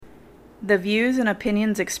The views and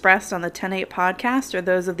opinions expressed on the 10-8 podcast are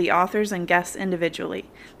those of the authors and guests individually.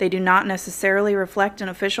 They do not necessarily reflect an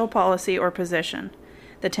official policy or position.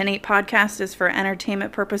 The 10-8 podcast is for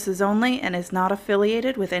entertainment purposes only and is not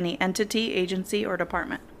affiliated with any entity, agency, or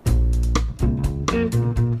department.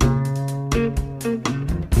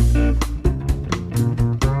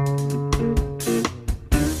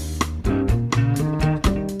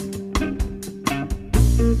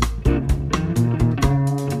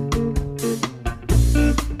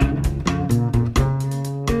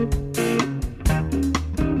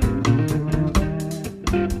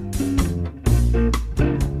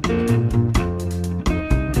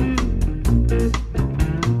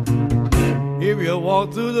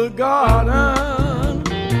 Walk through the garden,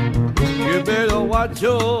 you better watch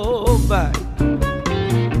your back.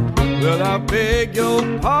 Well, I beg your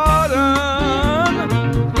pardon,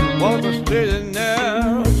 walk a straight and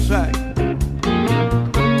narrow track.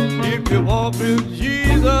 If you walk with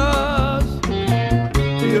Jesus,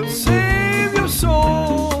 he'll save your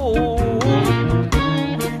soul.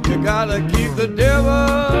 You gotta keep the devil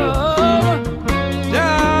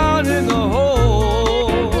down in the hole.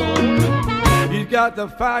 Got the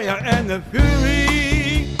fire and the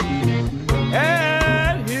fury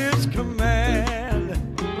at his command.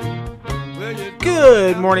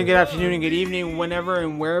 Good morning, good afternoon, and good evening, whenever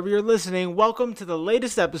and wherever you're listening. Welcome to the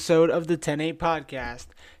latest episode of the 10-8 podcast.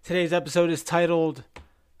 Today's episode is titled,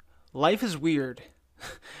 Life is Weird.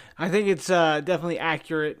 I think it's definitely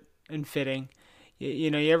accurate and fitting.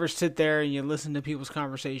 You know, you ever sit there and you listen to people's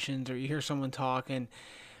conversations or you hear someone talk and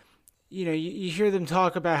you know, you hear them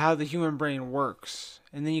talk about how the human brain works,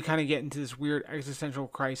 and then you kind of get into this weird existential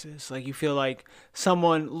crisis. Like you feel like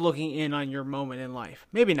someone looking in on your moment in life.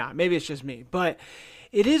 Maybe not. Maybe it's just me. But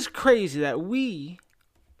it is crazy that we,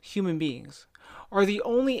 human beings, are the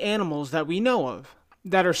only animals that we know of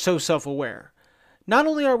that are so self-aware. Not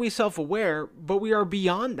only are we self-aware, but we are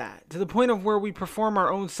beyond that, to the point of where we perform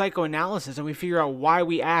our own psychoanalysis and we figure out why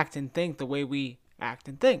we act and think the way we act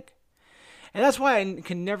and think. And that's why I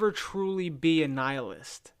can never truly be a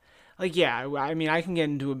nihilist. Like, yeah, I mean, I can get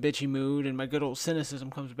into a bitchy mood and my good old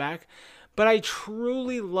cynicism comes back, but I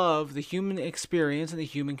truly love the human experience and the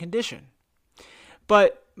human condition.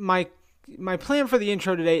 But my plan for the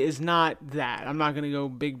intro today is not that. I'm not going to go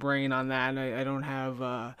big brain on that. I don't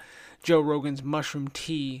have Joe Rogan's mushroom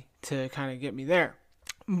tea to kind of get me there.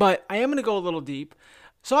 But I am going to go a little deep.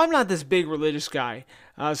 So I'm not this big religious guy.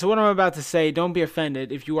 So what I'm about to say, don't be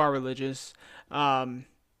offended if you are religious.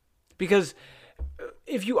 Because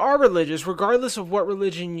if you are religious, regardless of what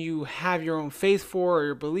religion you have your own faith for or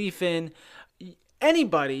your belief in,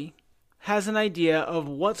 anybody has an idea of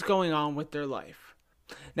what's going on with their life.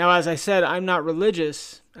 Now, as I said, I'm not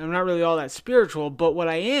religious. I'm not really all that spiritual. But what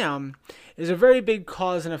I am is a very big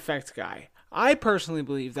cause and effect guy. I personally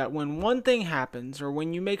believe that when one thing happens or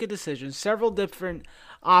when you make a decision, several different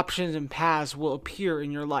options and paths will appear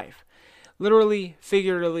in your life. Literally,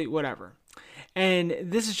 figuratively, whatever. And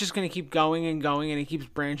this is just going to keep going and going, and it keeps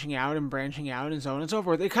branching out and so on and so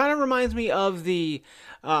forth. It kind of reminds me of the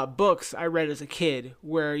books I read as a kid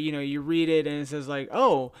where, you know, you read it and it says like,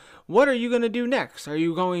 oh, what are you going to do next? Are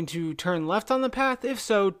you going to turn left on the path? If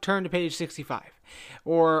so, turn to page 65.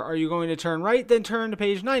 Or are you going to turn right? Then turn to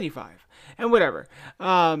page 95. And whatever.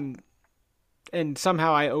 And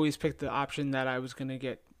somehow I always picked the option that I was going to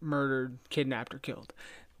get murdered, kidnapped, or killed.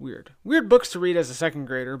 Weird books to read as a second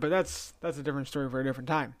grader, but that's a different story for a different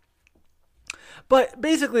time. But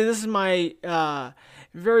basically, this is my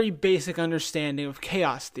very basic understanding of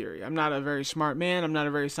chaos theory. I'm not a very smart man. I'm not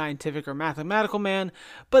a very scientific or mathematical man,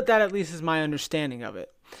 but that at least is my understanding of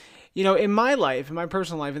it. You know, in my life, in my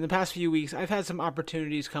personal life, in the past few weeks, I've had some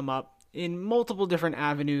opportunities come up in multiple different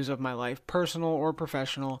avenues of my life, personal or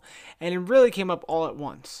professional, and it really came up all at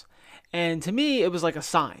once. And to me, it was like a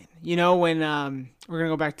sign. You know, when we're going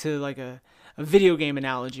to go back to like a video game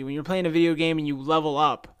analogy. When you're playing a video game and you level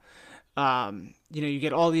up, you know, you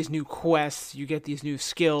get all these new quests, you get these new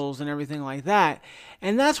skills and everything like that.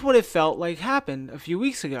 And that's what it felt like happened a few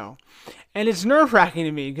weeks ago. And it's nerve-wracking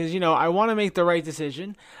to me because, you know, I want to make the right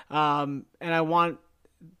decision. And I want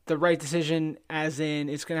the right decision as in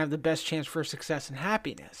it's going to have the best chance for success and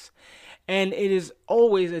happiness. And it is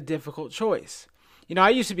always a difficult choice. You know,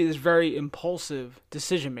 I used to be this very impulsive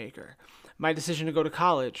decision maker. My decision to go to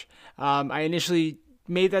college, I initially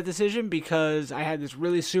made that decision because I had this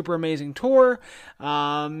really super amazing tour,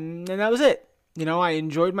 and that was it. You know, I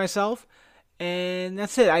enjoyed myself, and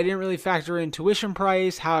that's it. I didn't really factor in tuition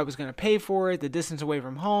price, how I was going to pay for it, the distance away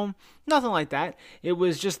from home, nothing like that. It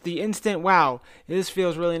was just the instant, wow, this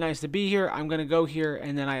feels really nice to be here. I'm going to go here,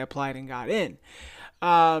 and then I applied and got in.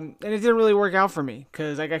 And it didn't really work out for me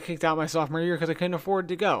because I got kicked out my sophomore year because I couldn't afford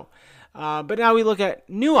to go. But now we look at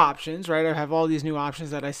new options, right? I have all these new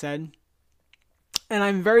options that I said. And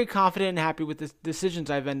I'm very confident and happy with the decisions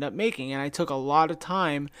I've ended up making. And I took a lot of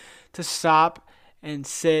time to stop and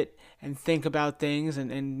sit and think about things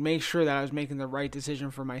and make sure that I was making the right decision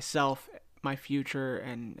for myself, my future,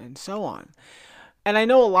 and so on. And I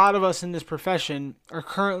know a lot of us in this profession are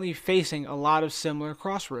currently facing a lot of similar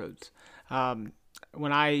crossroads.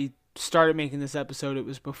 When I started making this episode, it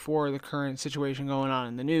was before the current situation going on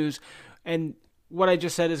in the news. And what I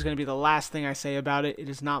just said is going to be the last thing I say about it. It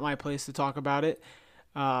is not my place to talk about it.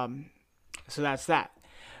 So that's that.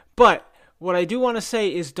 But what I do want to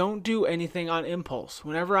say is don't do anything on impulse.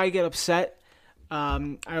 Whenever I get upset,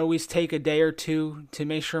 I always take a day or two to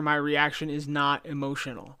make sure my reaction is not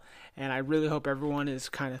emotional. And I really hope everyone is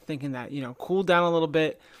kind of thinking that, cool down a little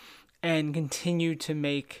bit and continue to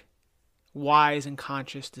make wise and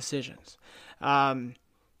conscious decisions.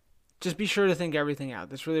 Just be sure to think everything out.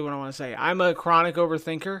 That's really what I want to say. I'm a chronic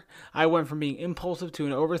overthinker. I went from being impulsive to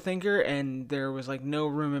an overthinker, and there was no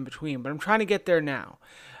room in between. But I'm trying to get there now.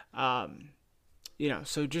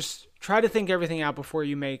 So just try to think everything out before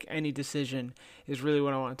you make any decision is really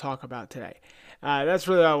what I want to talk about today. That's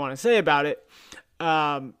really all I want to say about it.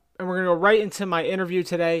 And we're going to go right into my interview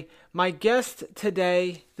today. My guest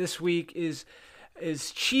today, this week, is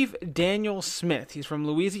Chief Daniel Smith. He's from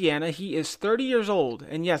Louisiana. He is 30 years old.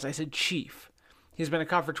 And yes, I said chief. He's been a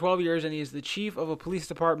cop for 12 years, and he is the chief of a police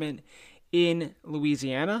department in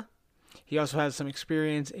Louisiana. He also has some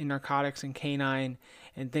experience in narcotics and canine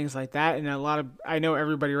and things like that. And I know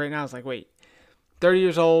everybody right now is like, wait, 30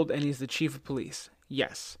 years old and he's the chief of police.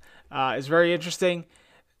 Yes. It's very interesting.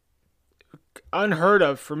 Unheard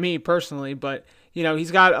of for me personally, but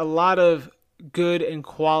he's got a lot of good and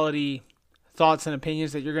quality thoughts and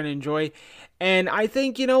opinions that you're going to enjoy. And I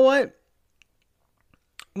think, what?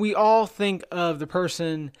 We all think of the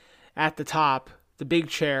person at the top, the big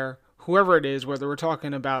chair, whoever it is, whether we're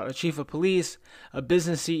talking about a chief of police, a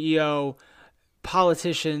business CEO,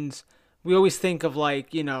 politicians. We always think of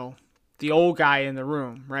the old guy in the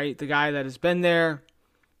room, right? The guy that has been there,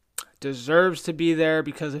 deserves to be there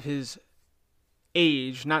because of his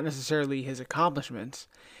age, not necessarily his accomplishments.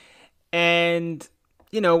 And,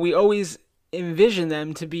 we always envision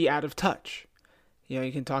them to be out of touch.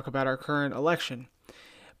 You can talk about our current election.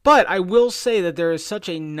 But I will say that there is such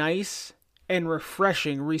a nice and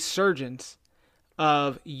refreshing resurgence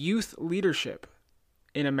of youth leadership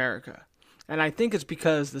in America. And I think it's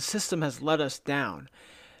because the system has let us down.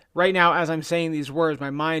 Right now, as I'm saying these words, my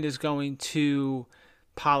mind is going to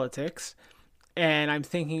politics. And I'm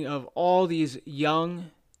thinking of all these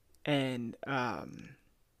young and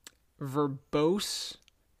verbose,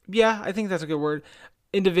 I think that's a good word,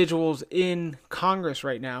 individuals in Congress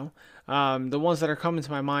right now. The ones that are coming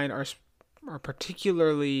to my mind are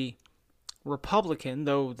particularly Republican,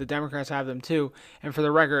 though the Democrats have them too. And for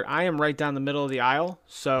the record, I am right down the middle of the aisle,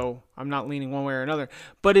 so I'm not leaning one way or another.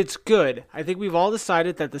 But it's good. I think we've all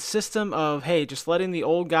decided that the system of, just letting the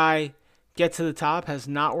old guy get to the top has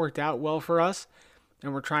not worked out well for us,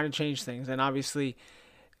 and we're trying to change things. And obviously,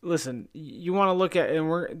 listen, you want to look at, and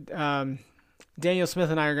we're Daniel Smith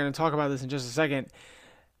and I are going to talk about this in just a second.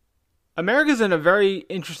 America's in a very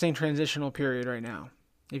interesting transitional period right now.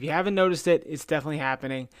 If you haven't noticed it, it's definitely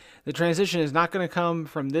happening. The transition is not going to come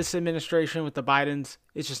from this administration with the Bidens.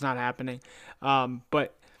 It's just not happening.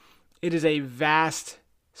 But it is a vast,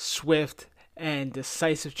 swift, and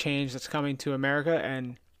decisive change that's coming to America.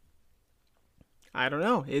 And I don't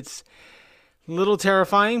know. It's a little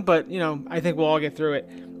terrifying, but, I think we'll all get through it.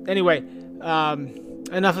 Anyway,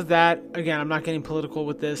 enough of that. Again, I'm not getting political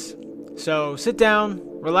with this. So sit down,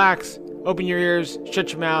 relax, open your ears,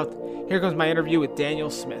 shut your mouth. Here comes my interview with Daniel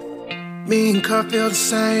Smith. Me and Carl feel the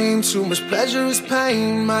same. Too much pleasure is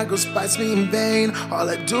pain. My girl spites me in vain. All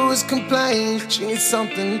I do is complain. She needs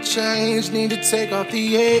something to change. Need to take off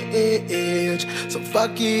the edge. So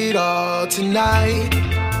fuck it all tonight.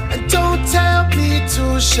 And don't tell me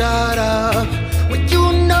to shut up when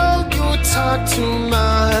you know you talk too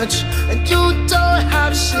much and you don't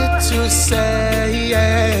have shit to say.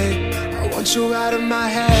 I want you out of my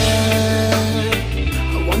head.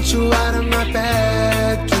 I want you out of my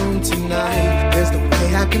bedroom tonight. There's no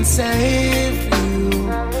way I can save you,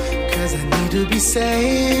 'cause I need to be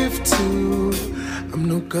saved too. I'm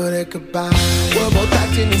no good at goodbye. We're both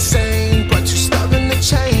acting insane, but you're stubborn to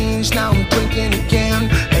change. Now I'm drinking again.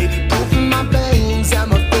 Baby, both in my veins, at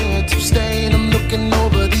my fingertips stain. I'm looking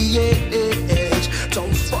over the edge.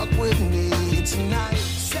 Don't fuck with me tonight.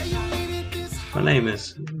 Say you needed this. My name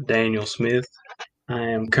is Daniel Smith.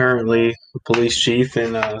 I am currently a police chief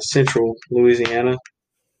in central Louisiana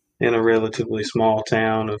in a relatively small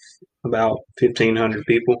town of about 1,500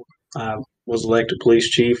 people. I was elected police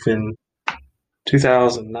chief in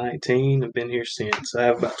 2019. I've been here since. I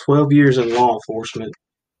have about 12 years in law enforcement.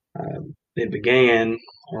 It began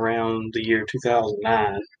around the year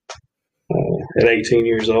 2009. At 18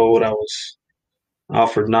 years old, I was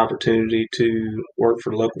offered an opportunity to work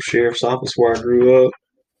for the local sheriff's office where I grew up.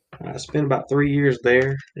 I spent about 3 years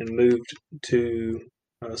there and moved to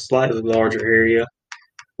a slightly larger area,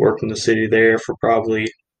 worked in the city there for probably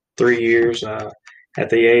 3 years. At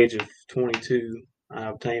the age of 22, I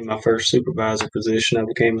obtained my first supervisor position. I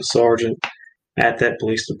became a sergeant at that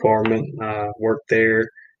police department. Worked there,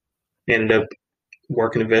 ended up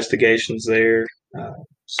working investigations there,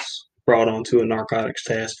 brought onto a narcotics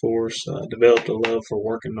task force, developed a love for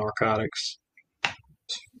working narcotics.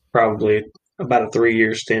 Probably about a 3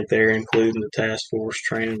 year stint there, including the task force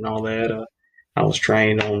training and all that. I was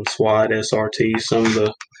trained on SWAT, SRT, some of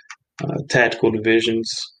the tactical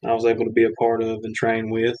divisions I was able to be a part of and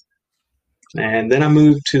train with. And then I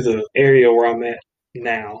moved to the area where I'm at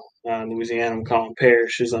now, Louisiana. I'm calling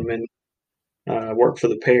parishes. I'm in worked for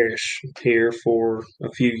the parish here for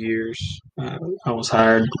a few years. I was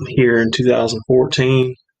hired here in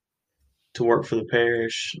 2014 to work for the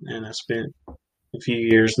parish, and I spent a few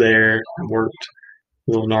years there. I worked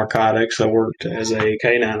a little narcotics. I worked as a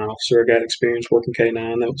K-9 officer. I got experience working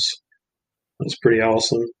K-9. That was pretty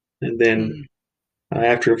awesome. And then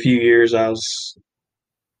after a few years, I was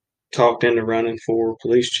talked into running for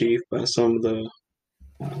police chief by some of the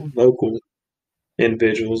local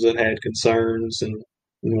individuals that had concerns and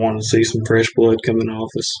wanted to see some fresh blood come in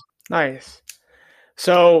office. Nice.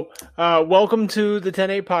 So, welcome to the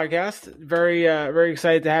 10-8 podcast. Very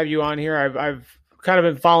excited to have you on here. I've kind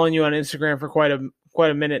of been following you on Instagram for quite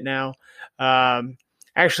a minute now.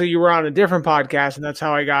 Actually, you were on a different podcast, and that's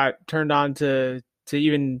how I got turned on to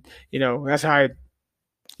even, that's how I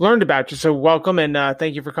learned about you. So welcome, and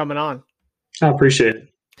thank you for coming on. I appreciate it.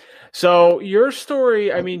 So your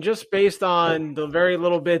story, I mean, just based on the very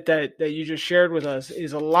little bit that you just shared with us,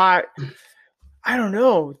 is a lot, I don't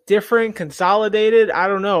know, different, consolidated. I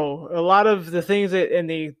don't know. A lot of the things and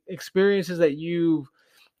the experiences that you've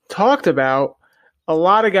talked about, a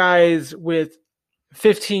lot of guys with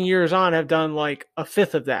 15 years on have done like a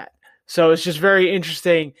fifth of that. So it's just very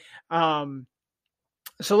interesting.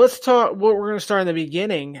 So let's talk. We're going to start in the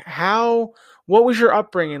beginning. What was your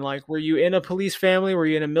upbringing like? Were you in a police family? Were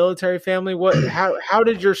you in a military family? How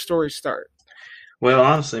did your story start? Well,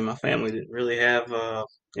 honestly, my family didn't really have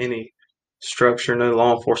any structure, no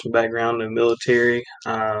law enforcement background, no military.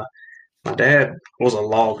 My dad was a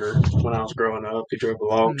logger when I was growing up. He drove a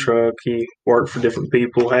log truck. He worked for different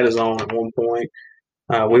people, had his own at one point.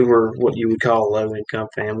 We were what you would call a low-income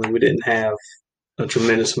family. We didn't have a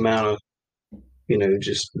tremendous amount of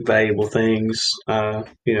just valuable things.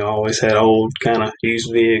 Always had old kind of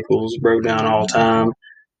used vehicles, broke down all the time.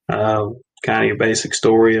 Kind of your basic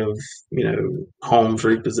story of, homes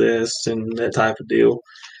repossessed and that type of deal.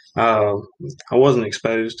 I wasn't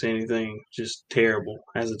exposed to anything just terrible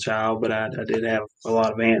as a child, but I did have a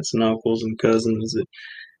lot of aunts and uncles and cousins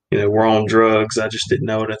that, were on drugs. I just didn't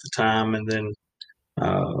know it at the time. And then,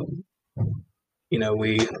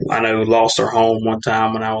 we lost our home one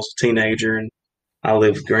time when I was a teenager, and I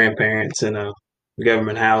lived with grandparents in a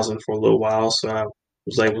government housing for a little while, so I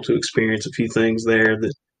was able to experience a few things there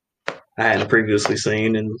that I hadn't previously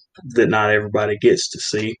seen and that not everybody gets to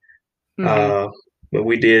see. But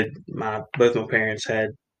we did. Both my parents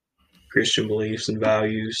had Christian beliefs and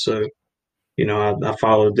values, so I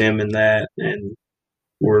followed them in that, and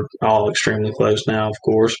we're all extremely close now, of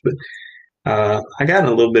course. But I got in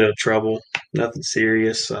a little bit of trouble, nothing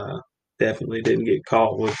serious. Definitely didn't get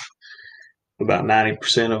caught with about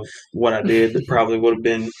 90% of what I did that probably would have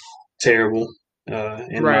been terrible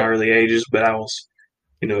in my early ages. But I was,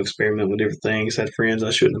 experimenting with different things. Had friends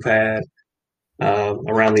I shouldn't have had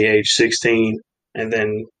around the age 16. And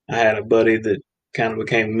then I had a buddy that kind of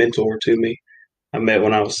became a mentor to me. I met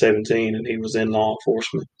when I was 17, and he was in law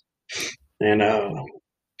enforcement. And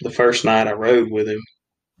the first night I rode with him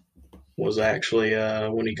was actually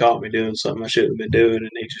when he caught me doing something I shouldn't have been doing,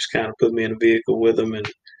 and he just kind of put me in a vehicle with him, and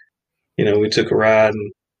we took a ride,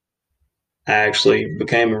 and I actually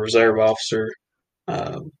became a reserve officer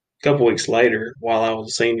a couple weeks later while I was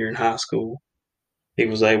a senior in high school. He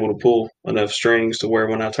was able to pull enough strings to where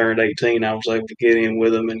when I turned 18, I was able to get in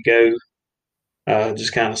with him and go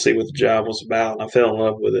just kind of see what the job was about. And I fell in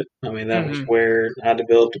love with it. I mean, that was where I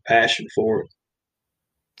developed a passion for it.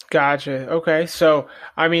 Gotcha. Okay. So,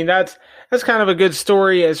 I mean, that's kind of a good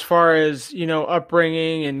story as far as,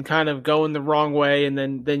 upbringing and kind of going the wrong way. And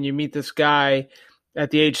then you meet this guy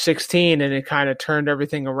at the age 16 and it kind of turned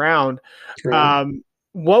everything around. Right.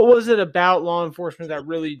 What was it about law enforcement that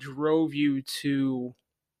really drove you to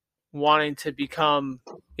wanting to become,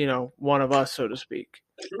 one of us, so to speak?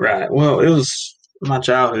 Right. Well, it was my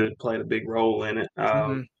childhood played a big role in it.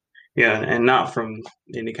 Hmm. Yeah, and not from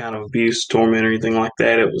any kind of abuse, torment, or anything like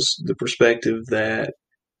that. It was the perspective that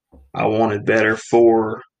I wanted better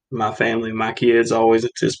for my family, my kids. I always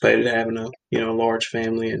anticipated having a large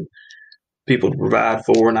family and people to provide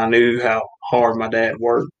for, and I knew how hard my dad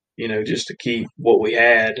worked, just to keep what we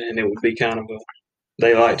had, and it would be kind of a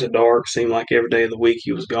daylight to dark. Seemed like every day of the week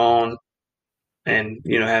he was gone, and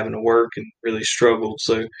having to work and really struggled.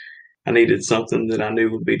 So I needed something that I knew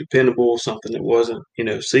would be dependable, something that wasn't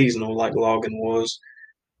seasonal like logging was.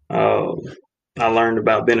 Uh, I learned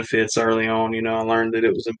about benefits early on. I learned that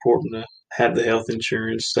it was important to have the health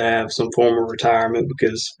insurance, to have some form of retirement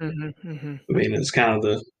because, Hmm. Hmm. I mean, it's kind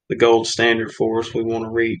of the gold standard for us. We want to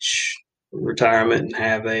reach retirement and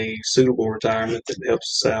have a suitable retirement that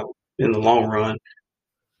helps us out in the long run.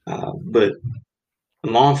 But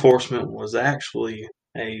law enforcement was actually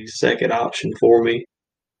a second option for me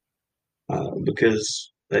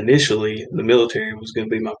because initially the military was going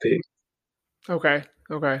to be my pick. Okay.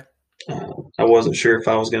 Okay. I wasn't sure if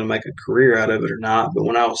I was going to make a career out of it or not, but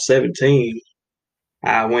when I was 17,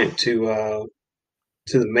 I went to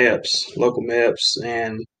the MEPS, local MEPS,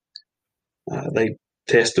 and they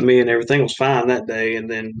tested me, and everything was fine that day. And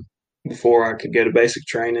then before I could go to basic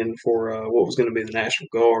training for what was going to be the National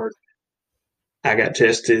Guard, I got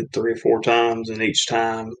tested 3 or 4 times, and each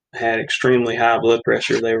time I had extremely high blood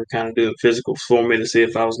pressure. They were kind of doing physicals for me to see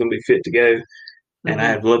if I was going to be fit to go, and I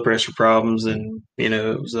Hmm. had blood pressure problems, and it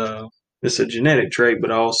was it's a genetic trait,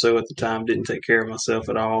 but I also at the time didn't take care of myself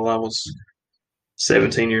at all. I was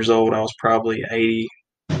 17 years old. I was probably 80,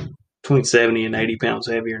 between 70 and 80 pounds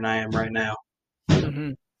heavier than I am right now.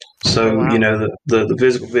 Hmm. Oh, So wow. the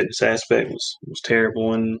physical fitness aspect was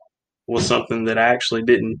terrible and was something that I actually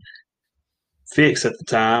didn't fix at the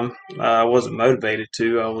time. I wasn't motivated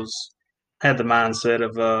to. I was had the mindset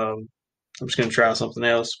of I'm just going to try something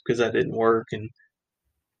else because that didn't work, and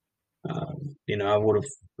I would have,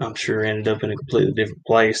 I'm sure, ended up in a completely different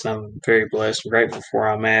place. And I'm very blessed and grateful for where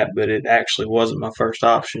I'm at, but it actually wasn't my first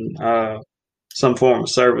option. Some form of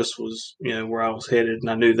service was, where I was headed, and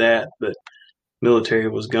I knew that, but military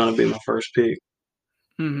was going to be my first pick.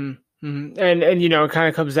 Hmm. Hmm. And it kind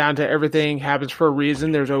of comes down to everything happens for a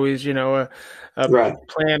reason. There's always a Right.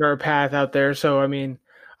 plan or a path out there. So I mean,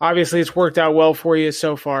 obviously it's worked out well for you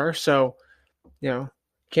so far. So you know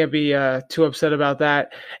can't be too upset about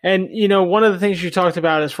that. And one of the things you talked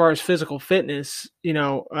about as far as physical fitness,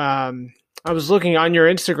 I was looking on your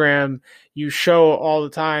Instagram. You show all the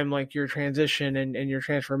time like your transition and your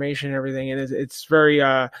transformation and everything, and it's very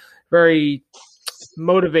very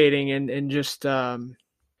motivating and just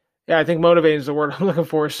yeah, I think motivating is the word I'm looking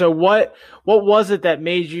for. So what was it that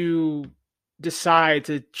made you decide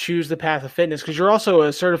to choose the path of fitness? Because you're also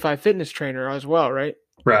a certified fitness trainer as well, right?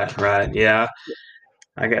 Right. Right. Yeah.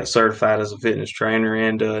 I got certified as a fitness trainer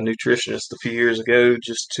and a nutritionist a few years ago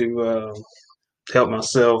just to help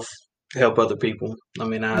myself, help other people. I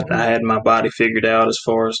mean, I Hmm. had my body figured out as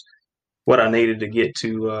far as what I needed to get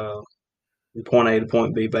to point A to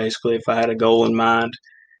point B. Basically, if I had a goal in mind,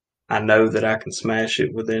 I know that I can smash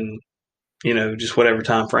it within just whatever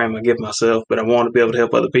time frame I give myself. But I want to be able to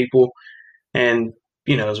help other people, and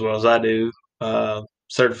as well as I do. Uh,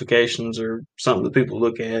 Certifications are something that people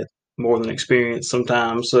look at more than experience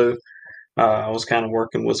sometimes. So I was kind of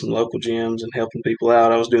working with some local gyms and helping people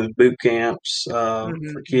out. I was doing boot camps Hmm. for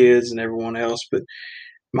Hmm. kids and everyone else. But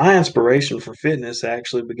my inspiration for fitness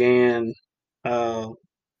actually began uh,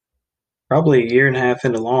 probably a year and a half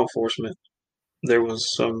into law enforcement. There was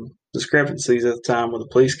some discrepancies at the time with the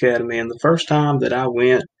police academy, and the first time that I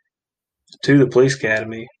went to the police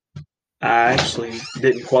academy, I actually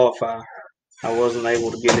didn't qualify. I wasn't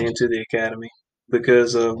able to get into the academy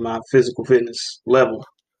because of my physical fitness level.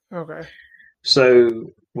 Okay. So,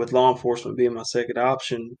 with law enforcement being my second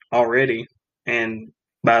option already, and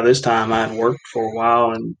by this time I had worked for a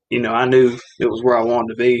while, and I knew it was where I wanted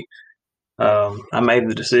to be. I made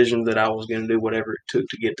the decision that I was going to do whatever it took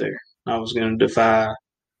to get there. I was going to defy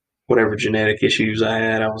whatever genetic issues I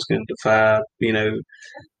had. I was going to defy,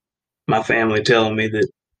 my family telling me that,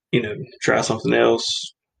 try something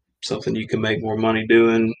else, something you can make more money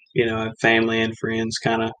doing. Family and friends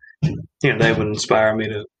kind of, they would inspire me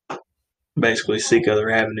to basically seek other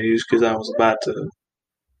avenues because I was about to,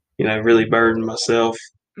 really burden myself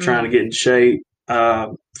trying to get in shape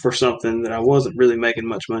for something that I wasn't really making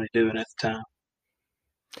much money doing at the time.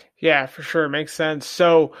 Yeah, for sure. Makes sense.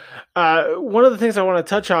 So, one of the things I want to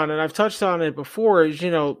touch on, and I've touched on it before, is,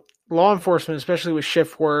 law enforcement, especially with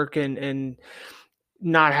shift work and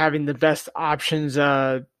not having the best options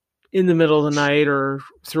in the middle of the night or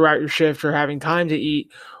throughout your shift or having time to eat.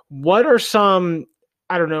 What are some,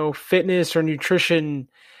 I don't know, fitness or nutrition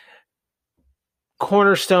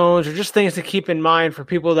cornerstones or just things to keep in mind for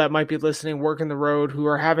people that might be listening, working the road, who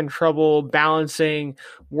are having trouble balancing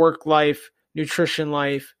work life, nutrition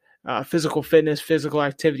life, physical fitness, physical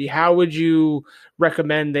activity? How would you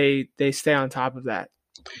recommend they stay on top of that?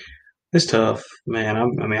 It's tough, man.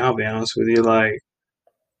 I'll be honest with you. Like,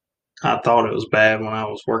 I thought it was bad when I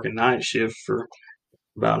was working night shift for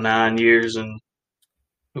about 9 years, and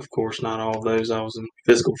of course, not all of those I was in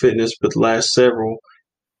physical fitness, but the last several,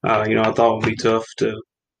 I thought it would be tough to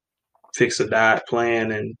fix a diet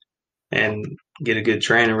plan and get a good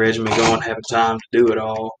training regimen going, having time to do it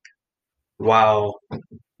all while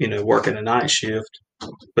working a night shift.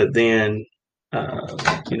 But then,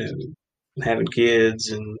 having kids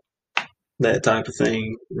and that type of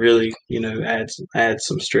thing really, adds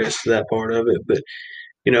some stress to that part of it. But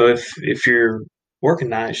if you're working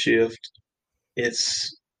night shift,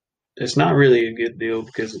 it's not really a good deal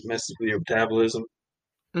because it messes with your metabolism.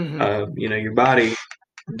 Your body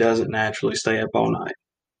doesn't naturally stay up all night.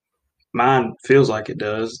 Mine feels like it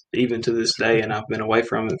does, even to this day, and I've been away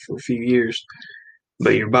from it for a few years.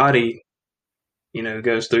 But your body,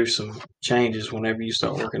 goes through some changes whenever you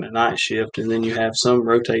start working a night shift, and then you have some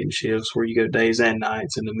rotating shifts where you go days and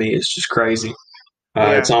nights, and to me, it's just crazy.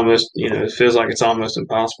 It's almost, it feels like it's almost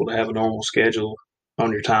impossible to have a normal schedule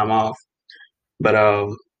on your time off. But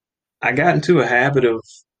I got into a habit of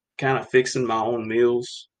kind of fixing my own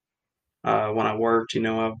meals. When I worked,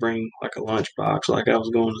 I'd bring like a lunchbox, like I was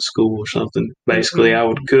going to school or something. Basically, I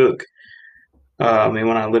would cook.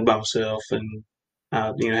 When I lived by myself and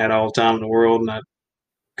I, had all the time in the world, and I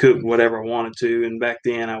cooked whatever I wanted to. And back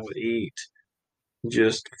then, I would eat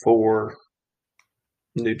just for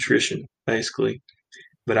nutrition, basically.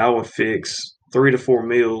 But I would fix 3 to 4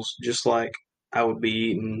 meals, just like I would be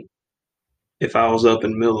eating if I was up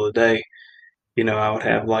in the middle of the day. I would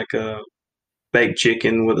have like a baked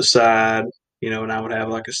chicken with a side, and I would have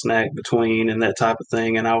like a snack between and that type of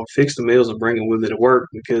thing. And I would fix the meals and bring them with me to work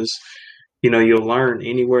because, you'll learn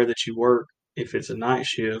anywhere that you work, if it's a night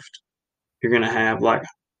shift, you're going to have like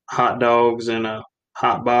hot dogs in a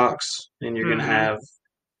hot box, and you're going to have,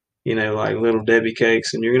 like Little Debbie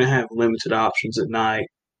cakes, and you're going to have limited options at night,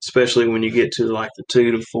 especially when you get to like the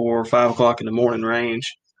 2 to 4 or 5 o'clock in the morning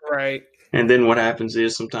range. Right. And then what happens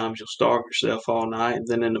is sometimes you'll starve yourself all night, and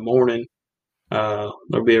then in the morning,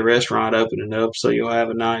 there'll be a restaurant opening up, so you'll have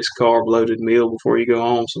a nice carb-loaded meal before you go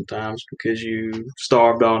home sometimes because you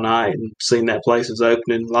starved all night and seen that place is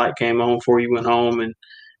opening, light came on before you went home, and,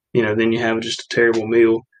 then you have just a terrible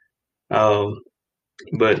meal.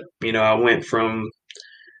 But, I went from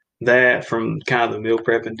kind of the meal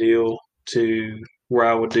prepping deal to where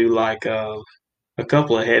I would do like a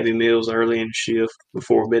couple of heavy meals early in the shift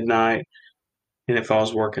before midnight. And if I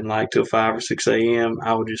was working like till 5 or 6 a.m.,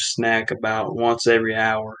 I would just snack about once every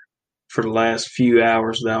hour for the last few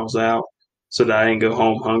hours that I was out so that I didn't go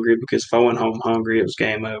home hungry, because if I went home hungry, it was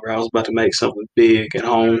game over. I was about to make something big at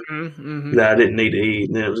home that I didn't need to eat,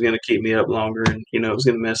 and then it was going to keep me up longer, and, it was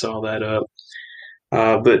going to mess all that up.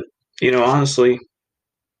 But, honestly,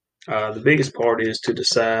 the biggest part is to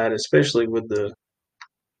decide, especially with the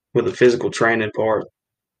physical training part,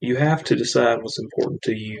 you have to decide what's important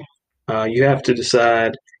to you. You have to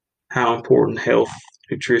decide how important health,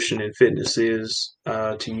 nutrition, and fitness is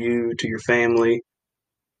to you, to your family.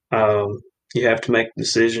 You have to make the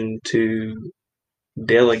decision to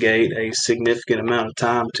delegate a significant amount of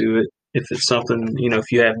time to it. If it's something,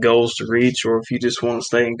 if you have goals to reach, or if you just want to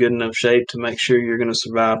stay in good enough shape to make sure you're going to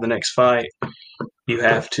survive the next fight, you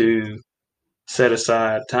have to set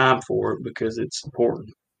aside time for it because it's important.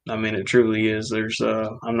 I mean, it truly is.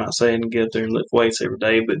 I'm not saying get up there and lift weights every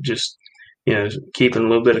day, but just, keeping a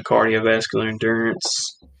little bit of cardiovascular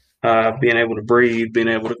endurance, being able to breathe, being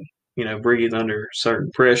able to, breathe under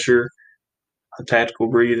certain pressure, tactical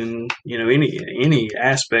breathing, any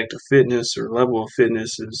aspect of fitness or level of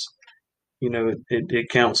fitness is, it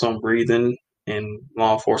counts on breathing. And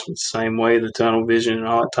law enforcement the same way. The tunnel vision and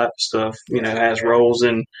all that type of stuff, has roles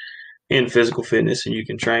in physical fitness, and you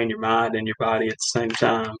can train your mind and your body at the same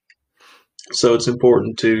time. So it's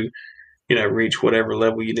important to, reach whatever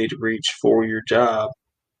level you need to reach for your job.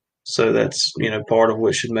 So that's, part of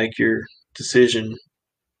what should make your decision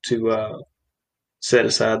to set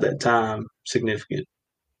aside that time significant.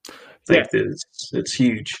 think that it's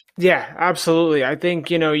huge. Yeah, absolutely. I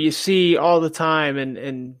think, you see all the time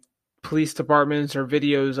in police departments or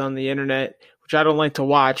videos on the internet, which I don't like to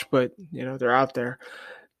watch, but they're out there,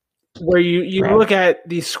 where you Right. look at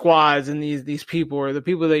these squads and these people or the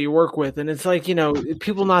people that you work with, and it's like,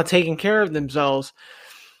 people not taking care of themselves.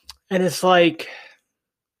 And it's like,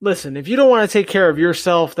 listen, if you don't want to take care of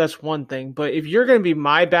yourself, that's one thing. But if you're going to be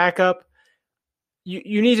my backup,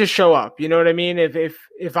 you need to show up. You know what I mean?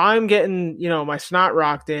 If I'm getting, my snot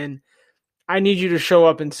rocked in, I need you to show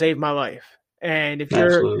up and save my life. And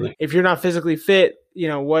Absolutely. if you're not physically fit,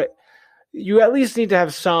 what you at least need to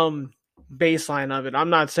have some baseline of it.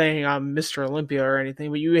 I'm not saying I'm Mr. Olympia or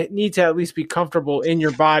anything, but you need to at least be comfortable in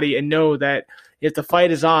your body and know that if the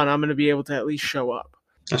fight is on, I'm going to be able to at least show up.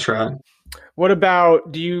 That's right. What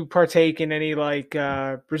about, do you partake in any like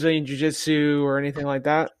Brazilian Jiu-Jitsu or anything like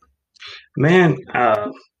that? Man,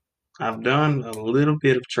 I've done a little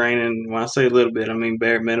bit of training. When I say a little bit, I mean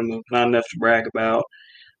bare minimum, not enough to brag about.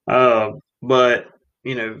 But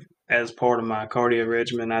as part of my cardio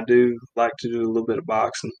regimen, I do like to do a little bit of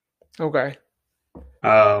boxing. Okay.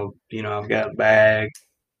 I've got a bag,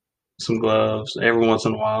 some gloves. Every once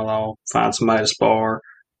in a while, I'll find somebody to spar.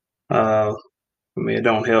 It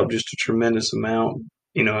don't help just a tremendous amount,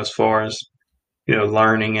 as far as,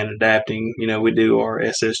 learning and adapting. We do our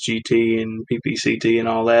SSGT and PPCT and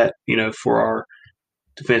all that, for our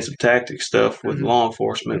defensive tactic stuff with law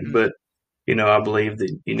enforcement. But, I believe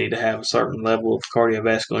that you need to have a certain level of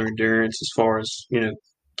cardiovascular endurance as far as,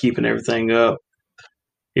 keeping everything up.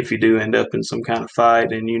 If you do end up in some kind of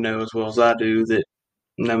fight, and as well as I do that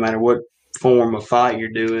no matter what form of fight you're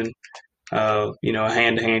doing, a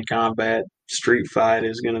hand-to-hand combat street fight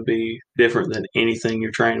is going to be different than anything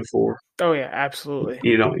you're training for. Oh yeah, absolutely.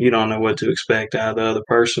 You don't know what to expect out of the other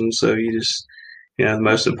person, so you just the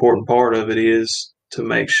most important part of it is to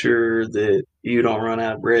make sure that you don't run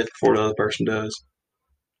out of breath before the other person does,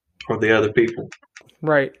 or the other people.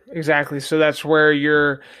 Right, exactly. So that's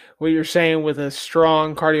where what you're saying with a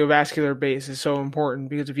strong cardiovascular base is so important,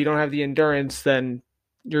 because if you don't have the endurance, then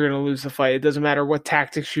you're going to lose the fight. It doesn't matter what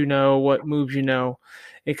tactics what moves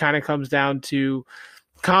it kind of comes down to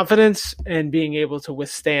confidence and being able to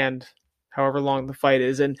withstand however long the fight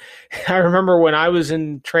is. And I remember when I was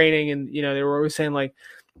in training, and they were always saying, like,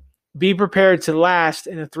 be prepared to last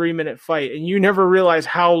in a 3-minute fight, and you never realize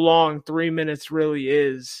how long 3 minutes really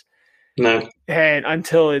is. No. And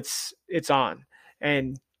until it's on.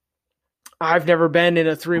 And I've never been in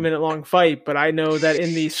a 3-minute long fight, but I know that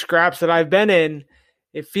in the scraps that I've been in,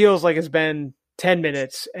 it feels like it's been 10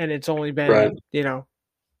 minutes and it's only been, right.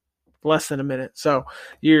 Less than a minute. So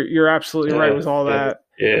you're absolutely right with all that.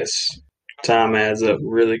 Yes. Time adds up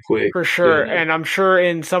really quick. For sure. Yeah. And I'm sure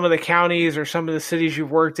in some of the counties or some of the cities you've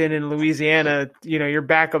worked in Louisiana, your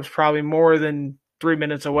backup's probably more than 3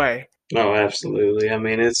 minutes away. Oh, absolutely. I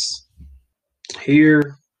mean, it's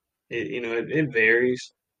here, it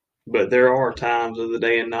varies, but there are times of the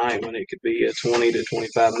day and night when it could be a 20 to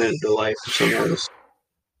 25 minute delay for some of us.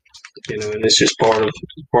 And it's just part of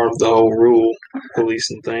the whole rule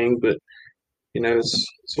policing thing. But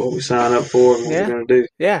it's what we sign up for and what we're going to do.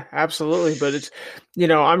 Yeah, absolutely. But it's,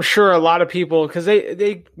 I'm sure a lot of people, because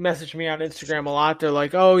they message me on Instagram a lot. They're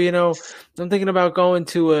like, oh, I'm thinking about going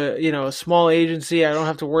to a small agency. I don't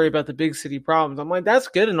have to worry about the big city problems. I'm like, that's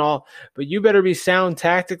good and all, but you better be sound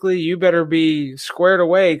tactically. You better be squared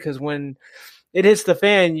away, because when it hits the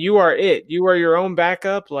fan, you are it. You are your own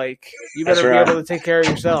backup. Like, you better be able to take care of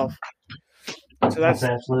yourself. So that's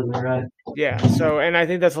absolutely right. Yeah. So, and I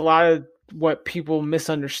think that's a lot of what people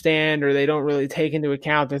misunderstand, or they don't really take into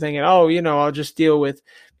account. They're thinking, oh, I'll just deal with,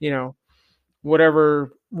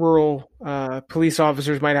 whatever rural police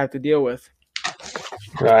officers might have to deal with.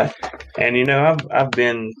 Right. And, I've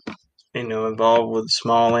been, involved with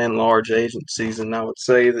small and large agencies, and I would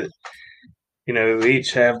say that,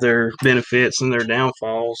 each have their benefits and their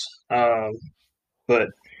downfalls. But,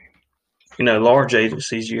 large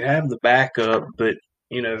agencies, you have the backup, but,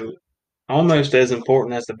 almost as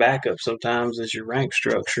important as the backup sometimes is your rank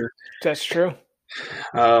structure. That's true.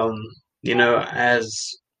 As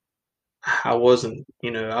I wasn't,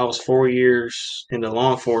 I was 4 years into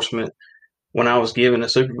law enforcement when I was given a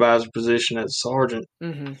supervisor position as a sergeant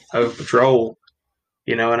over patrol,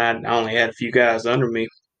 and I only had a few guys under me,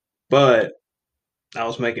 but I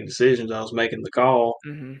was making decisions. I was making the call.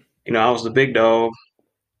 I was the big dog,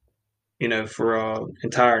 for an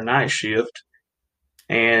entire night shift.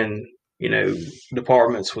 And,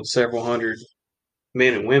 departments with several hundred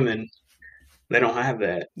men and women, they don't have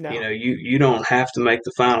that. No. You don't have to make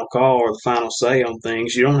the final call or the final say on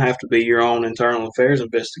things. You don't have to be your own internal affairs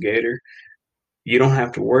investigator. you don't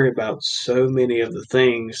have to worry about so many of the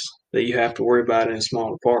things that you have to worry about in a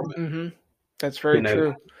small department. Mm-hmm. That's You very know,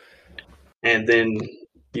 true. and then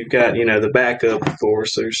you've got, the backup, of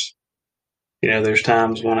course. There's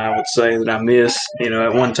times when I would say that I miss,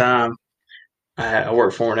 at one time I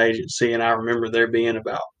worked for an agency, and I remember there being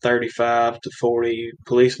about 35 to 40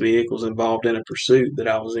 police vehicles involved in a pursuit that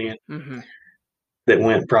I was in Mm-hmm. that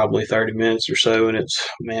went probably 30 minutes or so. And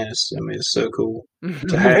it's so cool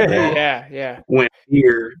to have that. Yeah. When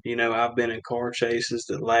here, I've been in car chases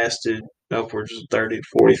that lasted upwards of 30 to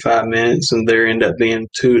 45 minutes, and there end up being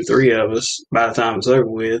 2 or 3 of us by the time it's over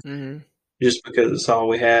with, Mm-hmm. just because it's all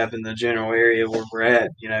we have in the general area where we're at,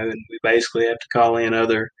 and we basically have to call in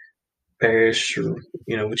other parish or,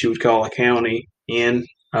 what you would call a county in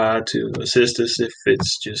to assist us if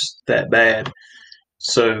it's just that bad.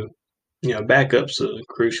 So, backup's a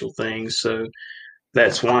crucial thing. So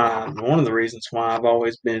that's one of the reasons why I've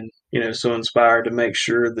always been, so inspired to make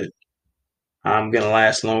sure that I'm going to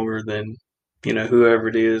last longer than, whoever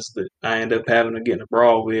it is that I end up having to get in a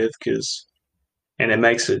brawl with, and it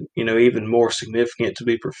makes it, even more significant to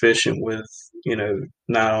be proficient with,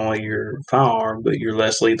 not only your firearm, but your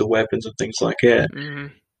less lethal weapons and things like that.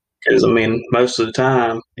 Mm-hmm. Because, most of the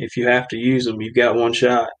time, if you have to use them, you've got one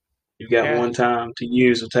shot. You've got one time to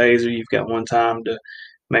use a taser. You've got one time to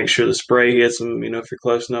make sure the spray hits them. If you're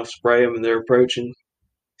close enough to spray them and they're approaching,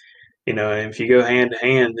 and if you go hand to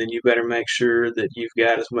hand, then you better make sure that you've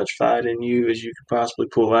got as much fight in you as you could possibly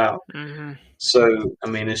pull out. Mm-hmm. So,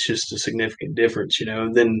 it's just a significant difference,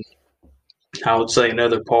 And then I would say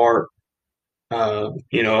another part, of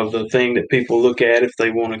the thing that people look at if they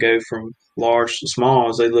want to go from large to small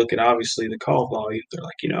is they look at obviously the call volume. They're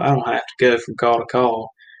like, I don't have to go from call to call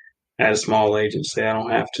at a small agency. I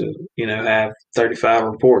don't have to, have 35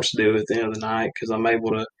 reports to do at the end of the night because I'm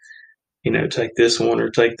able to, take this one or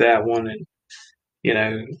take that one.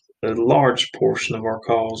 And, a large portion of our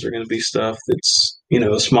calls are going to be stuff that's,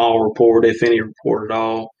 a small report, if any report at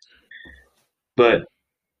all. But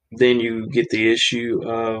then you get the issue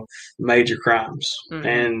of major crimes. Mm-hmm.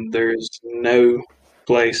 And there's no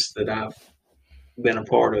place that I've been a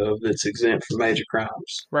part of that's exempt from major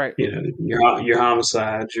crimes. Right. Your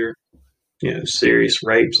homicides, your, serious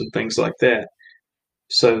rapes and things like that.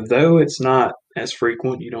 So though it's not as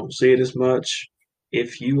frequent, you don't see it as much.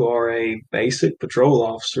 If you are a basic patrol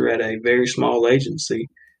officer at a very small agency,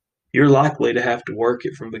 you're likely to have to work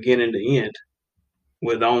it from beginning to end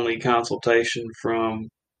with only consultation from,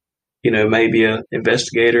 maybe an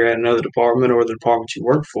investigator at another department or the department you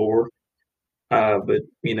work for. But,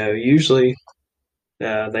 usually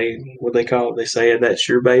what they call it, they say that's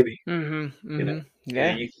your baby. Mm-hmm. Mm-hmm.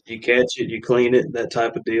 Yeah. You catch it, you clean it, that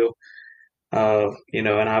type of deal. And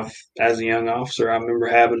as a young officer, I remember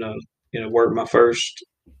having to, work my first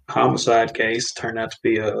homicide case. Turned out to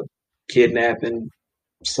be a kidnapping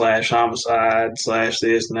 / homicide /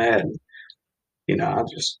 this and that. And, I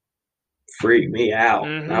just freaked me out.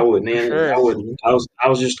 Mm-hmm. I wouldn't end. Sure. I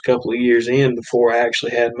was just a couple of years in before I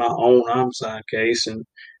actually had my own homicide case, and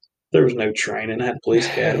there was no training. I had a police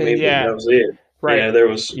academy, Yeah. but that was it. Right. There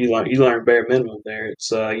was you learn bare minimum there.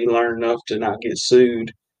 It's you learn enough to not get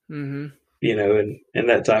sued. Mm-hmm. And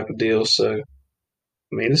that type of deal. So,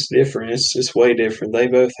 it's different. It's way different. They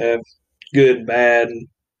both have good and bad,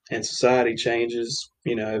 and society changes.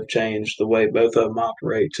 Have changed the way both of them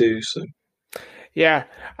operate too. So, yeah,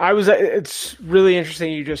 it's really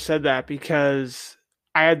interesting you just said that because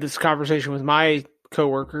I had this conversation with my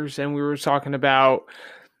coworkers and we were talking about,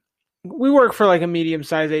 we work for like a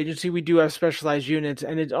medium-sized agency. We do have specialized units,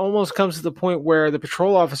 and it almost comes to the point where the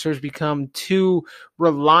patrol officers become too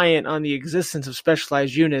reliant on the existence of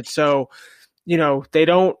specialized units. So, they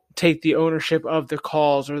don't take the ownership of the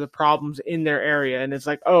calls or the problems in their area. And it's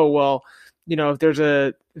like, oh, well, if there's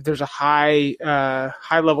a high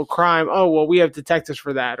level crime, oh, well, we have detectives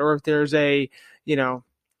for that. Or if there's a,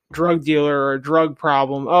 drug dealer or a drug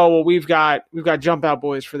problem, oh, well, we've got jump out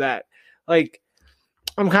boys for that. Like,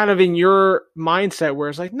 I'm kind of in your mindset where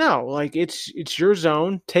it's like, no, like it's your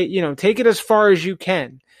zone. Take it as far as you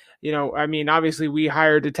can. Obviously we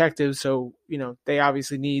hire detectives, so, they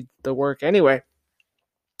obviously need the work anyway.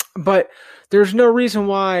 But there's no reason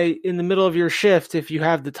why in the middle of your shift, if you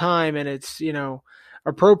have the time and it's,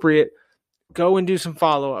 appropriate, go and do some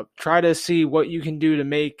follow-up. Try to see what you can do to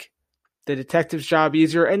make the detective's job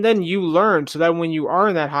easier. And then you learn so that when you are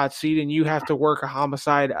in that hot seat and you have to work a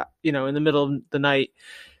homicide, in the middle of the night,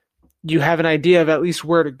 you have an idea of at least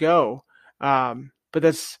where to go. But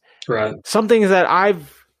that's right. Something that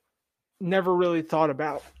I've never really thought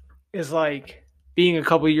about is like being a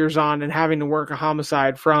couple of years on and having to work a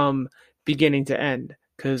homicide from beginning to end.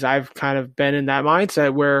 because I've kind of been in that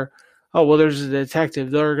mindset where, oh, well, there's a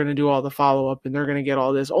detective. They're going to do all the follow-up and they're going to get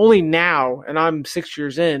all this. Only now, and I'm 6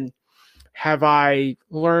 years in, have I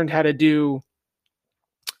learned how to do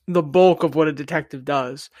the bulk of what a detective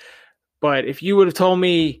does. But if you would have told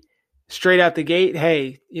me straight out the gate,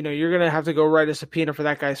 hey, you're going to have to go write a subpoena for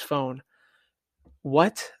that guy's phone.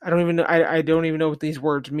 What? I don't even know. I don't even know what these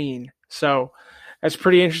words mean. So that's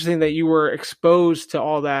pretty interesting that you were exposed to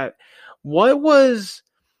all that. So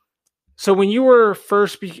when you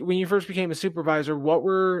first became a supervisor, what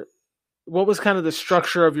was kind of the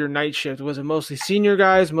structure of your night shift? Was it mostly senior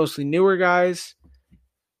guys, mostly newer guys?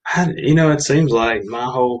 It seems like my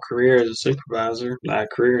whole career as a supervisor, my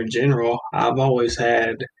career in general, I've always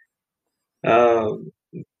had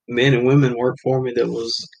men and women work for me that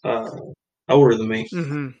was older than me.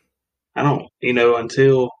 Mm-hmm. I don't,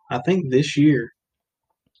 until I think this year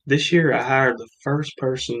I hired the first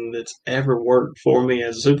person that's ever worked for me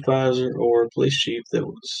as a supervisor or a police chief that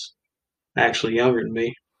was actually younger than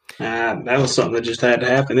me. That was something that just had to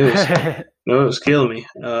happen. It was killing me.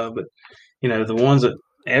 But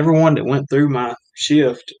everyone that went through my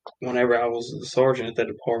shift whenever I was a sergeant at that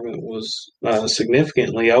department was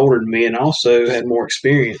significantly older than me and also had more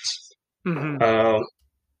experience. Mm-hmm.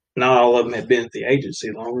 Not all of them had been at the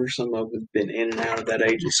agency longer. Some of them had been in and out of that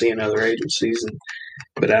agency and other agencies.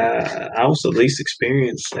 But I was the least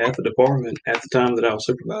experienced at the department at the time that I was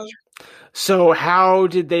supervisor. So how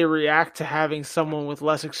did they react to having someone with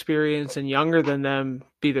less experience and younger than them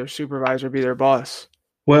be their supervisor, be their boss?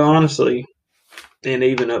 Well, honestly, and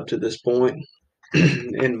even up to this point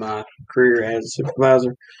in my career as a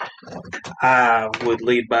supervisor, I would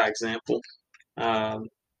lead by example.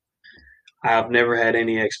 I've never had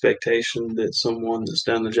any expectation that someone that's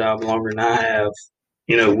done the job longer than I have,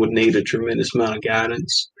 would need a tremendous amount of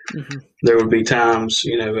guidance. Mm-hmm. There would be times,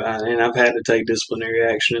 and I've had to take disciplinary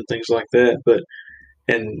action and things like that,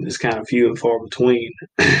 and it's kind of few and far between.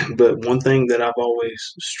 But one thing that I've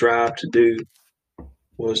always strived to do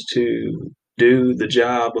was to do the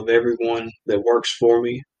job of everyone that works for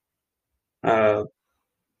me,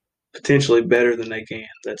 potentially better than they can.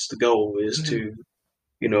 That's the goal, is to,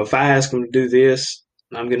 if I ask them to do this,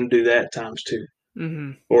 I'm going to do that times two,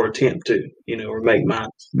 or attempt to, or make my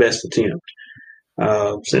best attempt.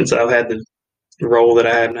 Since I've had the role that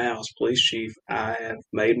I have now as police chief, I have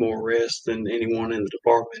made more arrests than anyone in the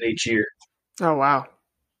department each year. Oh, wow.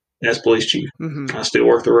 As police chief. Mm-hmm. I still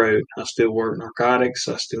work the road. I still work narcotics.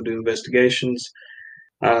 I still do investigations.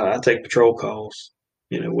 I take patrol calls,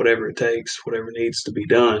 whatever it takes, whatever needs to be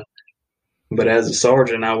done. But as a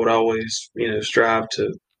sergeant, I would always, strive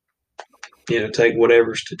to, take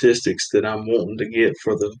whatever statistics that I'm wanting to get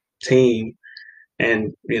for the team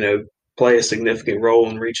and, play a significant role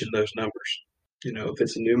in reaching those numbers. If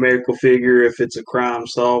it's a numerical figure, if it's a crime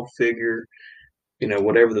solved figure,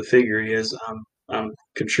 whatever the figure is, I'm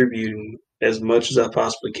contributing as much as I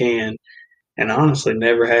possibly can, and honestly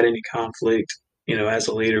never had any conflict, as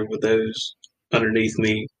a leader with those underneath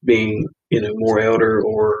me being, more elder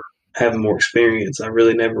or having more experience. I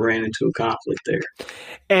really never ran into a conflict there.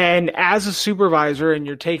 And as a supervisor, and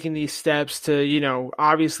you're taking these steps to,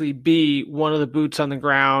 obviously be one of the boots on the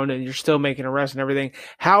ground, and you're still making arrests and everything,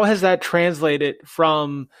 how has that translated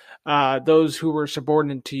from those who were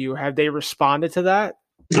subordinate to you? Have they responded to that?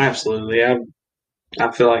 Absolutely. I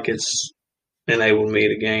feel like it's enabled me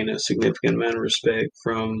to gain a significant amount of respect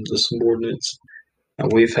from the subordinates.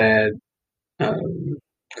 We've had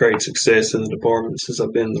great success in the department since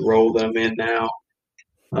I've been in the role that I'm in now.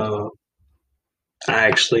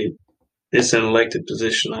 It's an elected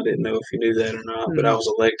position. I didn't know if you knew that or not, but I was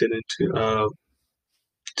elected into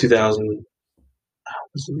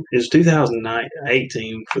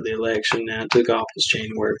 2018 for the election. Now I took office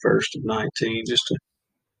January 1st of 19, just to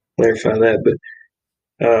clarify that. But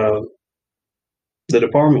the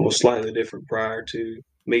department was slightly different prior to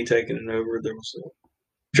me taking it over. There was a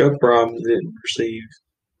drug problem that didn't receive,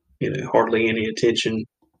 hardly any attention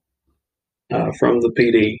from the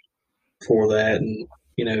PD for that. And,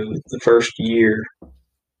 the first year,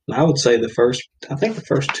 I would say the first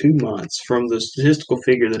 2 months from the statistical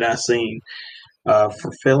figure that I seen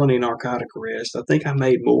for felony narcotic arrest, I think I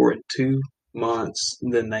made more in 2 months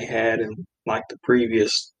than they had in like the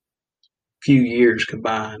previous few years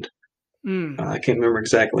combined. I can't remember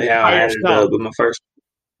exactly how I added it up, but my first,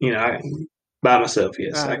 by myself,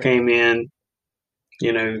 yes. I came in,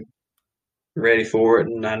 ready for it,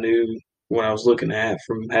 and I knew what I was looking at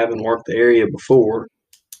from having worked the area before.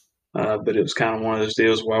 But it was kind of one of those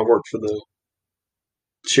deals where I worked for the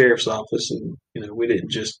sheriff's office, and we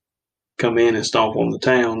didn't just come in and stomp on the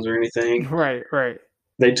towns or anything. Right.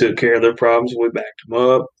 they took care of their problems. We backed them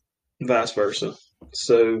up, vice versa.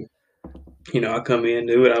 So, I come in,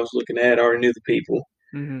 knew what I was looking at, already knew the people,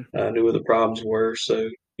 knew what the problems were. So,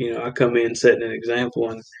 I come in setting an example,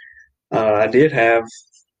 and I did have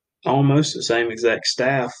almost the same exact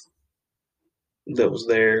staff that was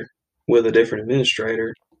there with a different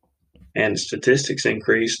administrator, and statistics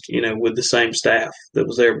increased, with the same staff that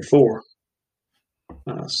was there before.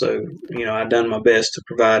 So, I done my best to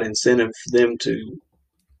provide incentive for them to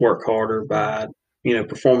work harder by,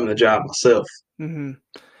 performing the job myself. Mm-hmm.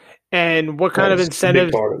 And what kind of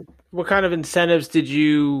incentives? What kind of incentives did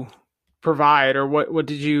you provide, or what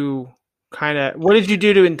did you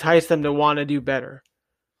do to entice them to want to do better?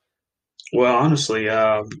 Well, honestly,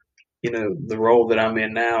 the role that I'm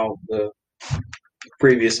in now, the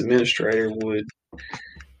previous administrator would,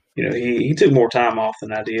 he took more time off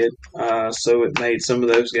than I did, so it made some of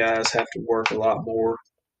those guys have to work a lot more,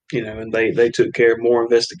 and they took care of more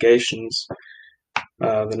investigations.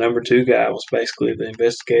 The number 2 guy was basically the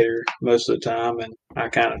investigator most of the time, and I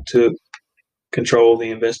kind of took control of the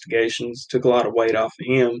investigations, took a lot of weight off of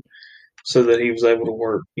him so that he was able to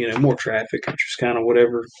work, more traffic, which is kind of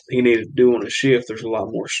whatever he needed to do on a shift. There's a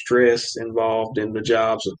lot more stress involved in the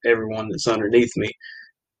jobs of everyone that's underneath me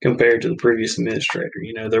compared to the previous administrator.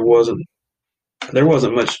 There wasn't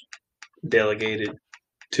much delegated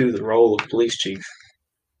to the role of police chief,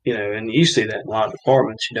 and you see that in a lot of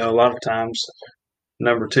departments. A lot of times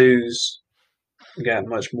number 2s got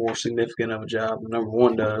much more significant of a job than number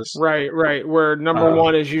 1 does. Right. Where number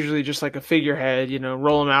 1 is usually just like a figurehead,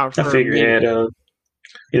 roll them out for a figurehead of,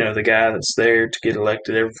 the guy that's there to get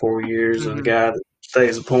elected every 4 years, and the guy that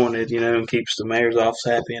stays appointed, and keeps the mayor's office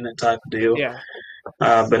happy and that type of deal. Yeah.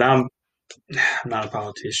 But I'm not a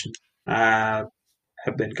politician. I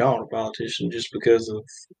have been called a politician just because of,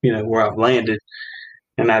 where I've landed.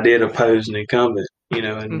 And I did oppose an incumbent,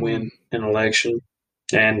 and win an election.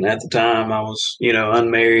 And at the time, I was,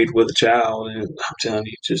 unmarried with a child, and I'm telling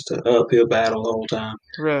you, just an uphill battle the whole time.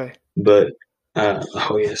 Really? But,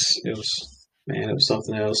 oh yes, it was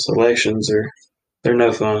something else. Elections they're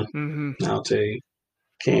no fun. I'll tell you.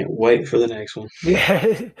 Can't wait for the next one.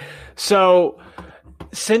 Yeah. So,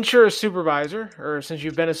 since you're a supervisor, or since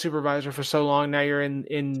you've been a supervisor for so long, now you're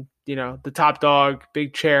in the top dog,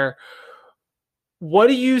 big chair. What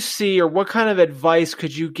do you see, or what kind of advice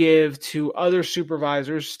could you give to other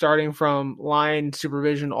supervisors, starting from line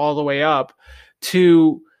supervision all the way up,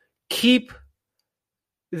 to keep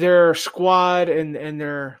their squad and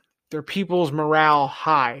their people's morale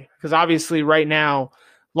high? Because obviously right now,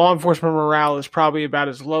 law enforcement morale is probably about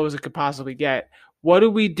as low as it could possibly get. What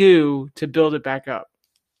do we do to build it back up?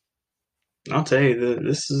 I'll tell you,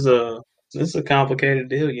 this is a complicated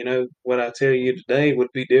deal. What I tell you today would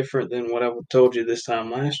be different than what I would have told you this time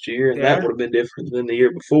last year, and that would have been different than the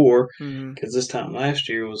year before, because this time last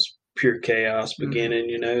year was pure chaos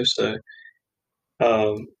beginning. So,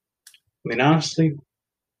 honestly,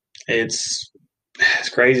 it's as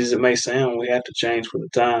crazy as it may sound. We have to change with the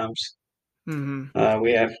times.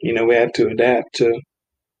 We have to adapt to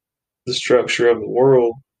the structure of the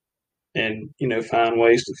world, and find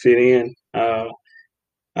ways to fit in.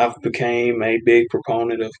 I've became a big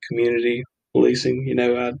proponent of community policing.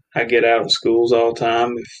 I get out of schools all the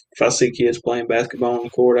time. If I see kids playing basketball on the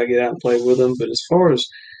court, I get out and play with them. But as far as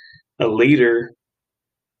a leader,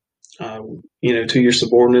 to your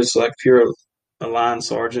subordinates, like if you're a line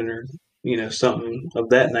sergeant or, something of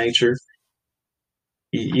that nature,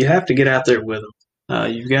 you have to get out there with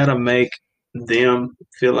them. You've got to make them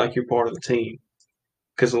feel like you're part of the team.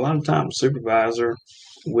 Because a lot of times, supervisor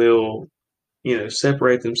will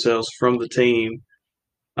separate themselves from the team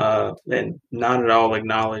and not at all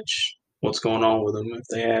acknowledge what's going on with them. If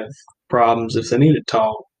they have problems, if they need to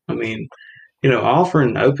talk, offering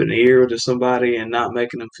an open ear to somebody and not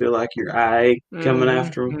making them feel like you're coming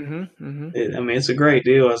after them. It's a great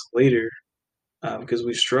deal as a leader because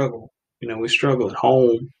we struggle. We struggle at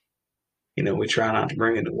home. We try not to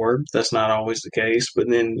bring it to work. That's not always the case. But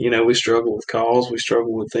then, we struggle with calls. We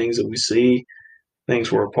struggle with things that we see,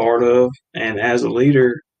 things we're a part of. And as a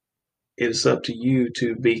leader, it's up to you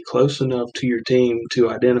to be close enough to your team to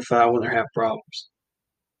identify when they have problems.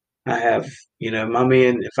 I have, my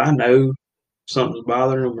men, if I know something's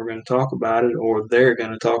bothering them, we're going to talk about it, or they're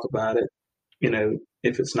going to talk about it.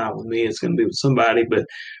 If it's not with me, it's going to be with somebody. But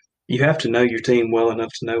you have to know your team well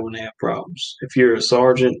enough to know when they have problems. If you're a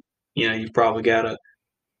sergeant, you've probably got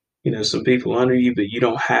some people under you, but you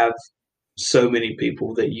don't have so many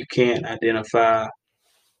people that you can't identify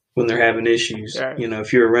when they're having issues. Right.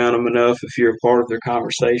 If you're around them enough, if you're a part of their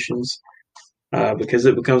conversations, because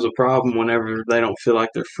it becomes a problem whenever they don't feel like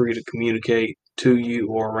they're free to communicate to you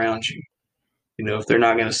or around you. If they're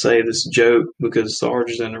not going to say this joke because Sarge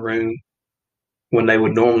is in the room when they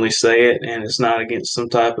would normally say it and it's not against some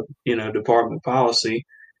type of, department policy,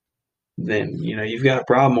 then, you've got a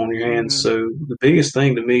problem on your hands. Mhm. So the biggest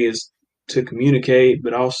thing to me is to communicate,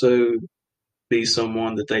 but also be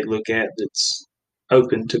someone that they look at that's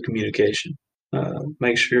open to communication.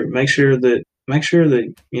 Make sure that,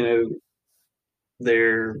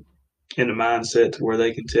 they're in a mindset to where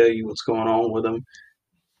they can tell you what's going on with them,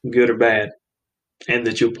 good or bad, and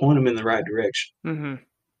that you'll point them in the right direction. Mhm.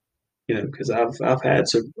 Because I've had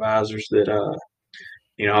supervisors that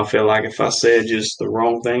I feel like if I said just the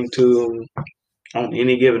wrong thing to them on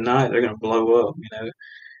any given night, they're going to blow up.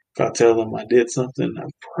 If I tell them I did something I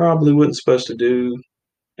probably wasn't supposed to do,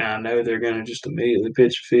 and I know they're going to just immediately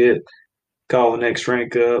pitch a fit, call the next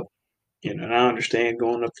rank up. And I understand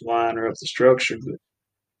going up the line or up the structure, but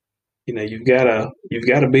you've got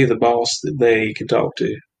to be the boss that they can talk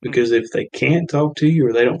to. Because if they can't talk to you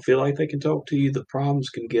or they don't feel like they can talk to you, the problems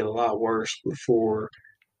can get a lot worse before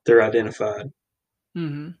they're identified.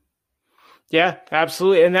 Mhm. Yeah,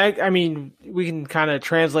 absolutely. And that, I mean, we can kind of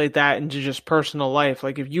translate that into just personal life.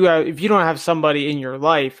 Like if you don't have somebody in your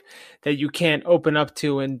life that you can't open up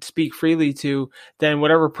to and speak freely to, then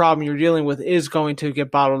whatever problem you're dealing with is going to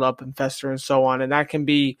get bottled up and fester and so on. And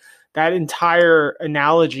that entire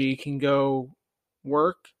analogy can go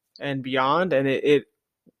work and beyond, and it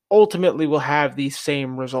ultimately will have the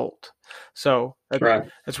same result. So Right.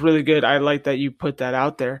 that's really good. I like that you put that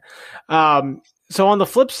out there. So on the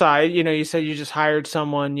flip side, you said you just hired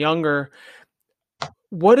someone younger.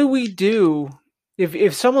 What do we do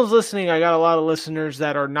if someone's listening? I got a lot of listeners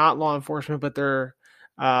that are not law enforcement, but they're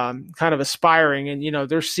kind of aspiring, and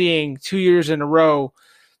they're seeing 2 years in a row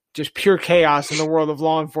just pure chaos in the world of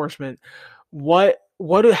law enforcement. What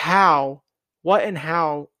and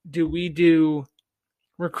how do we do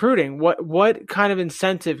recruiting? What kind of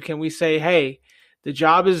incentive can we say, hey, the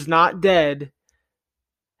job is not dead,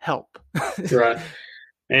 help? Right.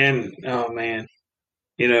 And oh man,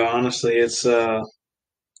 honestly, it's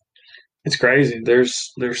crazy.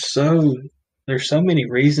 There's so many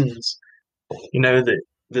reasons,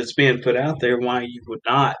 that's being put out there why you would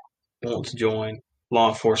not want to join law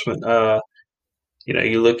enforcement.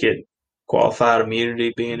 You look at qualified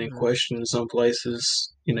immunity being in question in some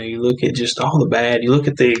places. You look at just all the bad. You look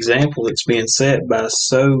at the example that's being set by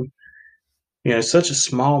such a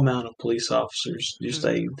small amount of police officers, just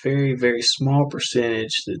a very, very small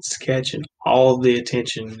percentage that's catching all of the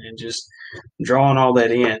attention and just drawing all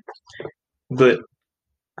that in. But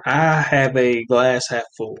I have a glass half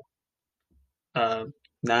full,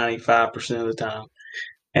 95% of the time.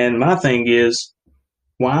 And my thing is,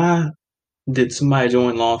 why did somebody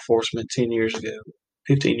join law enforcement 10 years ago,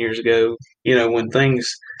 15 years ago, when things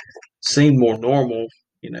seemed more normal,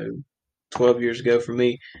 12 years ago for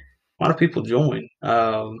me? Why do people join?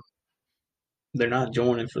 They're not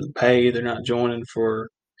joining for the pay. They're not joining for,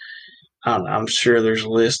 I'm sure there's a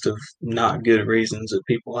list of not good reasons that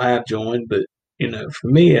people have joined, but, for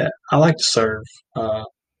me, I like to serve,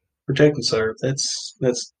 protect and serve.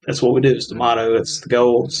 That's what we do. It's the motto. It's the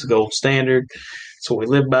goal. It's the gold standard. It's what we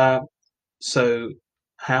live by. So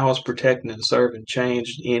how has protecting and serving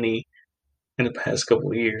changed any in the past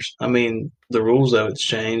couple of years? I mean, the rules of it's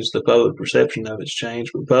changed, the public perception of it's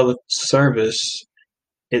changed, but public service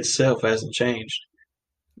itself hasn't changed.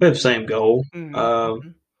 We have the same goal. We have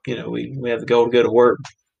the goal to go to work,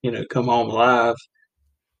 come home alive.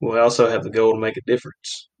 We also have the goal to make a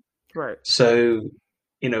difference. Right. So,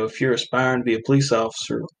 if you're aspiring to be a police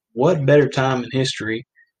officer, what better time in history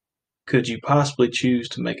could you possibly choose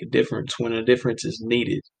to make a difference when a difference is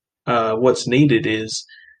needed? What's needed is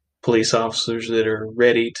police officers that are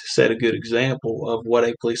ready to set a good example of what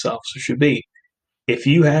a police officer should be. If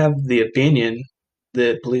you have the opinion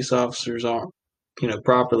that police officers aren't,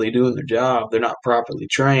 properly doing their job, they're not properly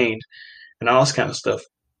trained, and all this kind of stuff,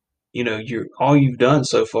 all you've done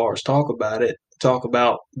so far is talk about it, talk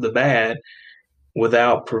about the bad,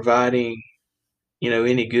 without providing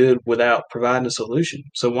any good, without providing a solution.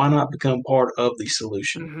 So why not become part of the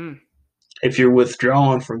solution? If you're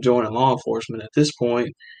withdrawing from joining law enforcement at this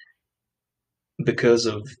point because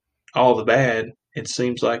of all the bad, it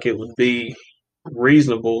seems like it would be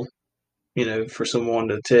reasonable, for someone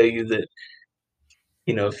to tell you that,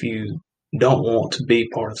 if you don't want to be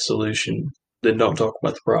part of the solution, then don't talk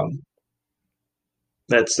about the problem.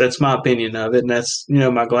 That's my opinion of it, and that's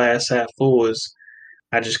my glass half full is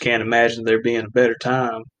I just can't imagine there being a better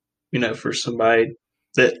time, for somebody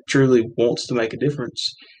that truly wants to make a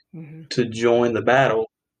difference to join the battle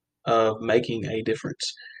of making a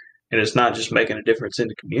difference. And it's not just making a difference in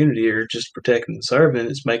the community or just protecting and serving,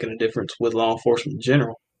 it's making a difference with law enforcement in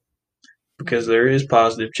general. Because there is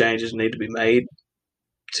positive changes need to be made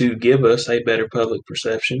to give us a better public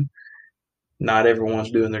perception. Not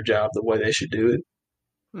everyone's doing their job the way they should do it.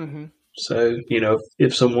 Mm-hmm. So,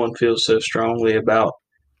 if someone feels so strongly about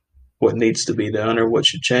what needs to be done or what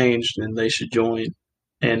should change, then they should join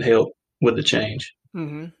and help with the change.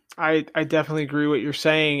 Mm-hmm. I definitely agree with what you're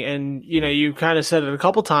saying. And, you kind of said it a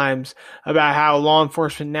couple times about how law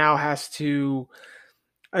enforcement now has to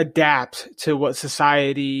adapt to what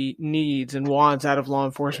society needs and wants out of law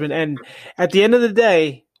enforcement. And at the end of the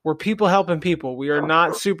day, we're people helping people. We are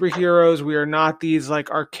not superheroes. We are not these like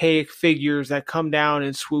archaic figures that come down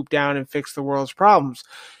and swoop down and fix the world's problems.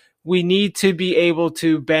 We need to be able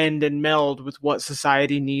to bend and meld with what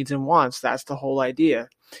society needs and wants. That's the whole idea.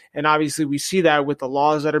 And obviously we see that with the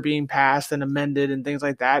laws that are being passed and amended and things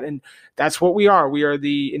like that. And that's what we are. We are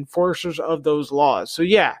the enforcers of those laws. So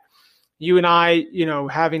yeah, you and I,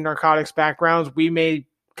 having narcotics backgrounds, we may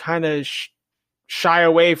kind of shy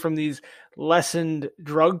away from these lessened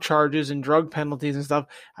drug charges and drug penalties and stuff.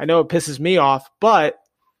 I know it pisses me off, but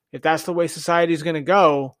if that's the way society is going to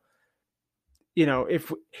go,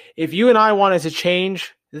 if you and I wanted to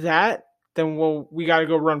change that, then we got to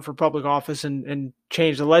go run for public office and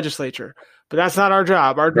change the legislature. But that's not our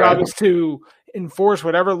job. Our job is to enforce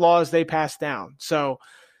whatever laws they pass down. So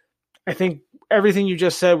I think everything you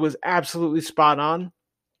just said was absolutely spot on.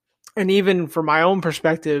 And even from my own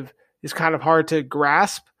perspective, it's kind of hard to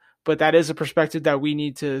grasp, but that is a perspective that we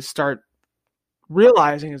need to start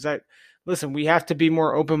realizing is that, listen, we have to be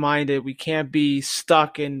more open-minded. We can't be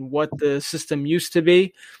stuck in what the system used to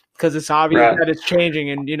be because it's obvious that it's changing.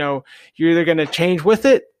 And, you're either going to change with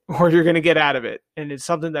it or you're going to get out of it. And it's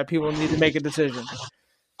something that people need to make a decision.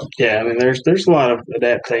 Yeah, I mean, there's a lot of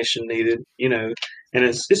adaptation needed, and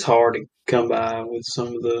it's hard to come by with some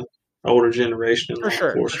of the older generation in law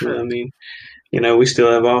enforcement. Sure. I mean, we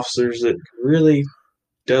still have officers that really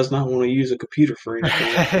does not want to use a computer for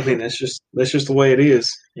anything. I mean, that's just the way it is,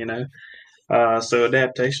 So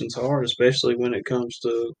adaptation's hard, especially when it comes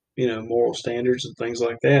to moral standards and things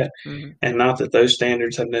like that. Mm-hmm. And not that those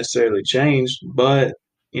standards have necessarily changed, but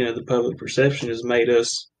the public perception has made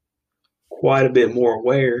us quite a bit more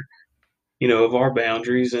aware, of our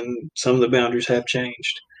boundaries, and some of the boundaries have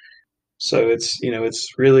changed. So it's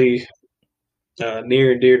really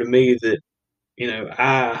near and dear to me that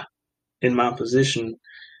I, in my position,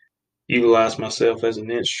 utilize myself as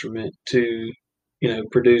an instrument to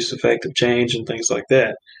produce effective change and things like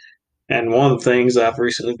that. And one of the things I've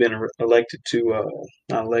recently been appointed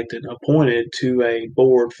to a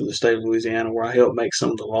board for the state of Louisiana where I help make some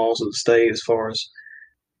of the laws of the state as far as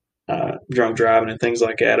drunk driving and things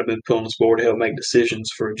like that. I've been put on this board to help make decisions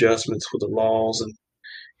for adjustments with the laws. And,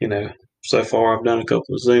 so far I've done a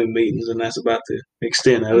couple of Zoom meetings, and that's about the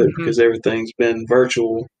extent of it because everything's been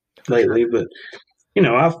virtual lately. But,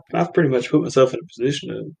 I've pretty much put myself in a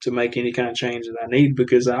position to make any kind of change that I need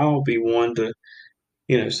because I'll be one to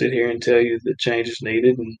sit here and tell you that change is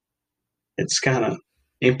needed. And it's kind of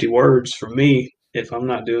empty words for me if I'm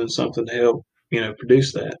not doing something to help,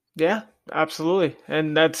 produce that. Yeah, absolutely.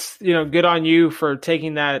 And that's, good on you for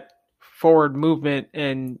taking that forward movement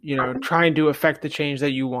and, trying to affect the change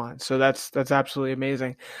that you want. So that's absolutely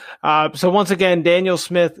amazing. So once again, Daniel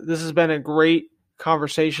Smith, this has been a great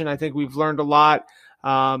conversation. I think we've learned a lot.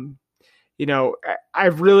 I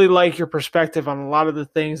really like your perspective on a lot of the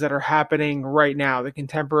things that are happening right now, the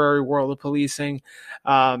contemporary world of policing.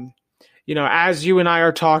 As you and I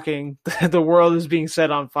are talking, the world is being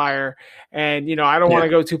set on fire, and, I don't want to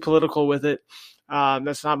go too political with it.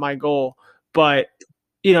 That's not my goal, but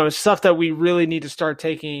it's stuff that we really need to start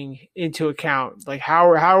taking into account. Like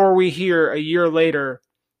how are we here a year later,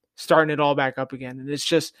 starting it all back up again? And it's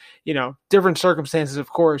just, different circumstances, of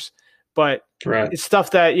course, but it's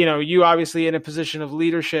stuff that, you obviously in a position of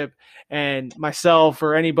leadership, and myself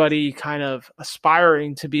or anybody kind of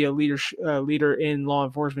aspiring to be a leader in law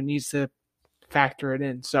enforcement needs to factor it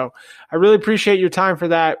in. So I really appreciate your time for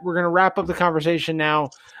that. We're going to wrap up the conversation now.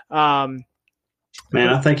 Man,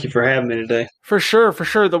 I thank you for having me today. For sure.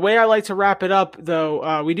 The way I like to wrap it up,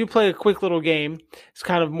 though, we do play a quick little game. It's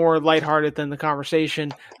kind of more lighthearted than the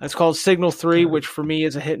conversation. It's called Signal 3, which for me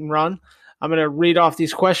is a hit and run. I'm going to read off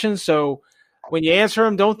these questions. So when you answer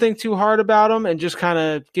them, don't think too hard about them and just kind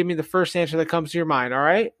of give me the first answer that comes to your mind. All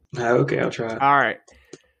right? Okay, I'll try. All right.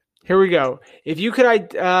 Here we go. If you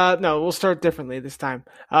could, no, we'll start differently this time.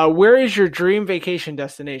 Where is your dream vacation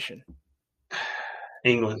destination?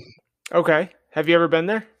 England. Okay. Have you ever been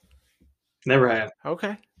there? Never have.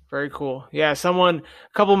 Okay. Very cool. Yeah, a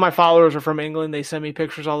couple of my followers are from England. They send me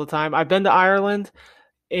pictures all the time. I've been to Ireland.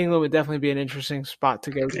 England would definitely be an interesting spot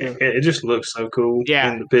to go to. It just looks so cool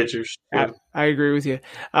Yeah. in the pictures. I agree with you.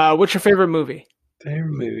 What's your favorite movie?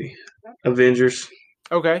 Favorite movie? Avengers.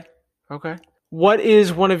 Okay. What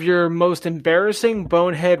is one of your most embarrassing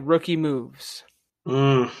bonehead rookie moves?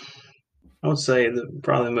 I would say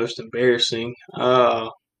probably the most embarrassing.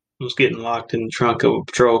 Was getting locked in the trunk of a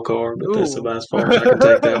patrol car, but that's about as far as I can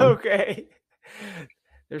take that one. Okay.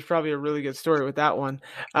 There's probably a really good story with that one.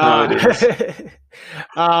 It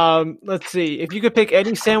is. Let's see. If you could pick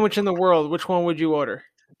any sandwich in the world, which one would you order?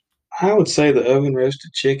 I would say the oven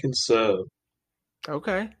roasted chicken sub.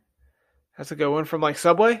 Okay. That's a good one from like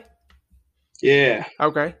Subway? Yeah.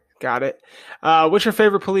 Okay. Got it. What's your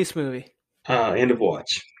favorite police movie? End of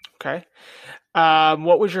Watch. Okay.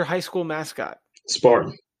 What was your high school mascot?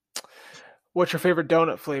 Spartan. What's your favorite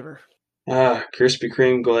donut flavor? Krispy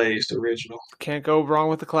Kreme glazed original. Can't go wrong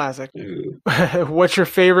with the classic. Ooh. What's your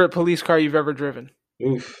favorite police car you've ever driven?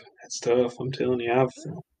 Oof, that's tough. I'm telling you,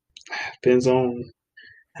 depends on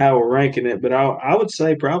how we're ranking it, but I would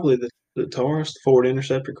say probably the Taurus, the Ford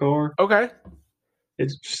Interceptor car. Okay.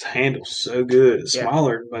 It just handles so good. It's Yeah.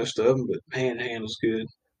 smaller than most of them, but man, it handles good.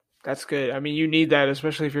 That's good. I mean, you need that,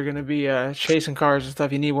 especially if you're going to be chasing cars and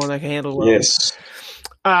stuff. You need one that can handle well. Yes.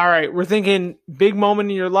 All right. We're thinking big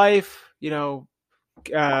moment in your life, bottom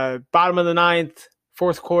of the ninth,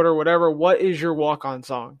 fourth quarter, whatever. What is your walk-on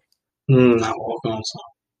song? I walk on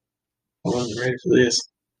song. I wasn't ready for this.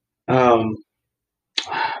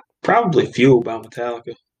 Probably Fuel by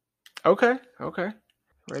Metallica. Okay.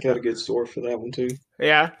 Got a good story for that one too.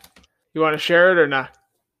 Yeah. You want to share it or not?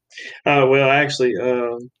 Well, I actually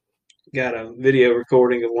got a video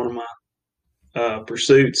recording of one of my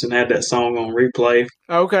pursuits and had that song on replay.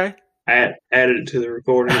 Okay. I added it to the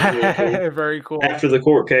recording. Really cool. Very cool. After the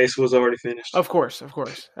court case was already finished. Of course.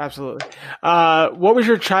 Absolutely. What was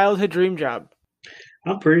your childhood dream job?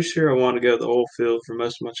 I'm pretty sure I wanted to go to the oil field for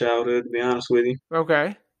most of my childhood, to be honest with you.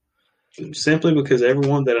 Okay. Simply because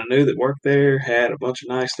everyone that I knew that worked there had a bunch of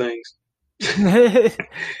nice things. Yeah,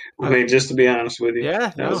 I mean, just to be honest with you.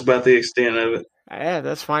 Yeah, That was about the extent of it.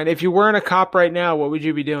 that's fine. If you weren't a cop right now, what would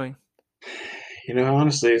you be doing?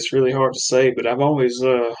 Honestly, it's really hard to say, but I've always,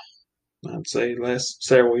 I'd say, last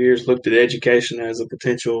several years looked at education as a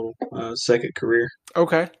potential second career.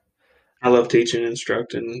 Okay. I love teaching,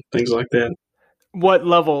 instructing, things like that. What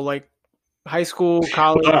level? Like high school,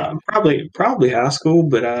 college? Probably high school,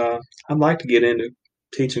 but I'd like to get into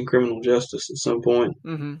teaching criminal justice at some point.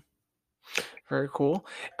 Mm-hmm. Very cool.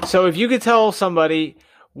 So if you could tell somebody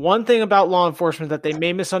one thing about law enforcement that they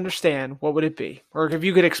may misunderstand, what would it be? Or if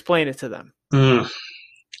you could explain it to them? Yeah,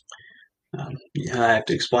 I have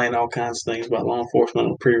to explain all kinds of things about law enforcement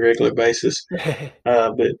on a pretty regular basis.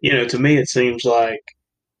 But, to me, it seems like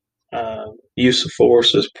use of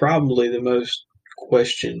force is probably the most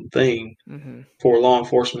questioned thing Mm-hmm. for law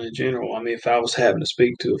enforcement in general. I mean, if I was having to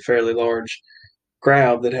speak to a fairly large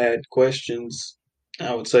crowd that had questions,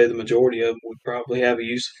 I would say the majority of them would probably have a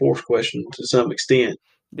use of force question to some extent.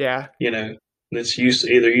 Yeah. It's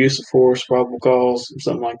either use of force, probable cause,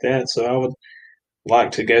 something like that. So I would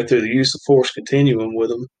like to go through the use of force continuum with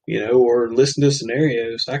them, or listen to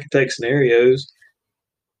scenarios. I could take scenarios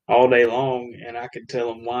all day long, and I could tell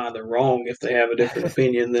them why they're wrong if they have a different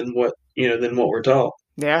opinion than what we're taught.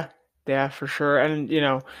 Yeah, for sure. And,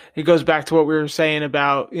 it goes back to what we were saying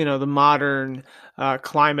about, the modern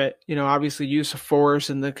climate, obviously use of force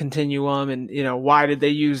and the continuum and, why did they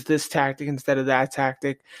use this tactic instead of that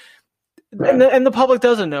tactic? Right. And the public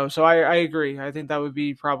doesn't know. So I agree. I think that would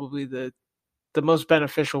be probably the most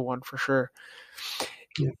beneficial one for sure.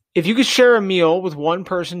 Yeah. If you could share a meal with one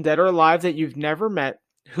person, dead or alive, that you've never met,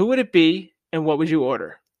 who would it be and what would you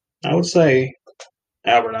order? I would say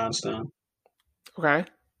Albert Einstein. Okay.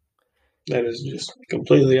 That is just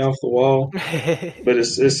completely off the wall. But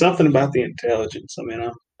it's something about the intelligence. I mean,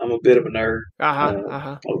 I'm a bit of a nerd.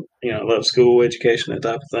 I love school, education, that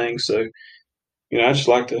type of thing. So, I just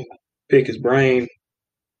like to pick his brain.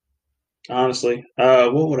 Honestly,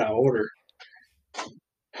 what would I order?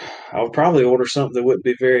 I would probably order something that wouldn't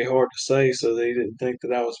be very hard to say, so they didn't think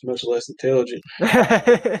that I was much less intelligent.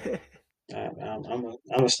 I'm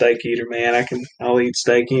a steak eater, man. I'll eat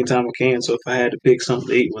steak anytime I can. So if I had to pick something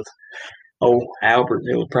to eat with old Albert,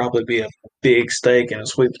 it would probably be a big steak and a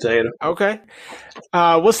sweet potato. Okay.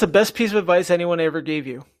 What's the best piece of advice anyone ever gave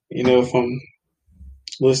you? If I'm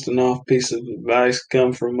listing off a piece of advice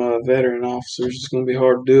come from veteran officers, it's going to be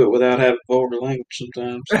hard to do it without having vulgar language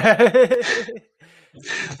sometimes.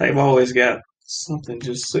 They've always got something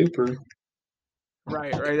just super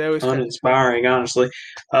Right. They always uninspiring, honestly.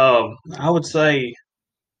 I would say,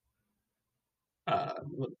 uh,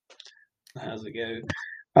 how's it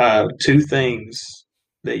go? Two things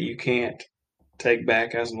that you can't take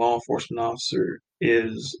back as a law enforcement officer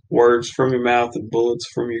is words from your mouth and bullets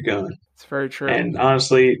from your gun. It's very true. And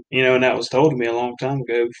honestly, and that was told to me a long time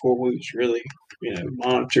ago before we was really,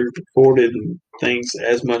 monitored, recorded, and things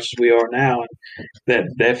as much as we are now. And that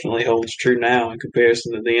definitely holds true now in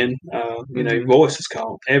comparison to then. Your voice is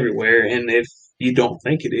called everywhere, and if you don't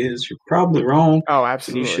think it is, you're probably wrong. Oh, And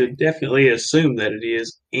absolutely. you should definitely assume that it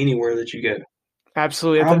is anywhere that you go.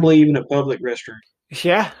 Absolutely. Probably even a public restroom.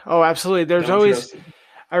 Yeah. Oh, absolutely. There's Don't always. trust it.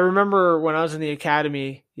 I remember when I was in the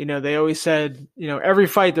academy, they always said, every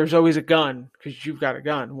fight there's always a gun because you've got a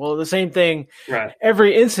gun. Well, the same thing. Right.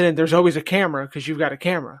 Every incident there's always a camera because you've got a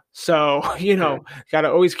camera. So got to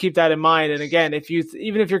always keep that in mind. And again,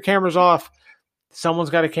 even if your camera's off, someone's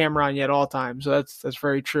got a camera on you at all times. So that's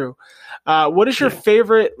very true. What is your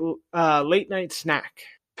favorite late night snack?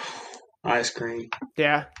 Ice cream.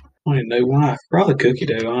 Yeah. I don't even know why. Probably cookie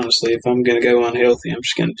dough, honestly. If I'm going to go unhealthy, I'm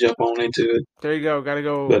just going to jump on into it. There you go. Got to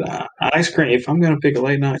go. But ice cream, if I'm going to pick a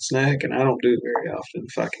late night snack, and I don't do it very often,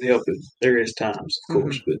 if I can help it, there is times, of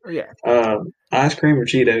course. But yeah, ice cream or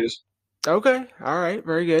Cheetos. Okay. All right.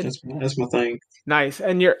 Very good. That's my thing. Nice.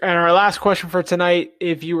 And our last question for tonight: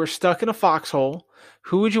 if you were stuck in a foxhole,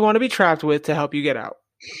 who would you want to be trapped with to help you get out?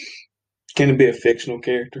 Can it be a fictional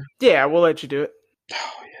character? Yeah, we'll let you do it.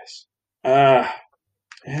 Oh yes.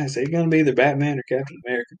 Is he going to be either Batman or Captain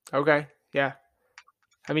America? Okay. Yeah.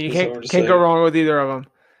 I mean, you It's can't go wrong with either of them.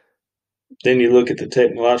 Then you look at the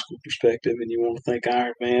technological perspective and you want to think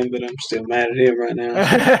Iron Man, but I'm still mad at him right now.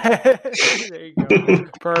 There you go.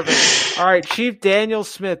 Perfect. All right, Chief Daniel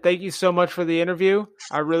Smith, thank you so much for the interview.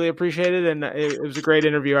 I really appreciate it, and it was a great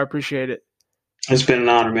interview. I appreciate it. It's been an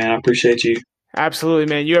honor, man. I appreciate you. Absolutely,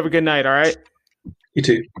 man. You have a good night, all right? You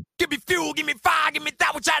too. Give me fuel, give me fire, give me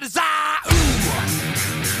that which I desire. Ooh.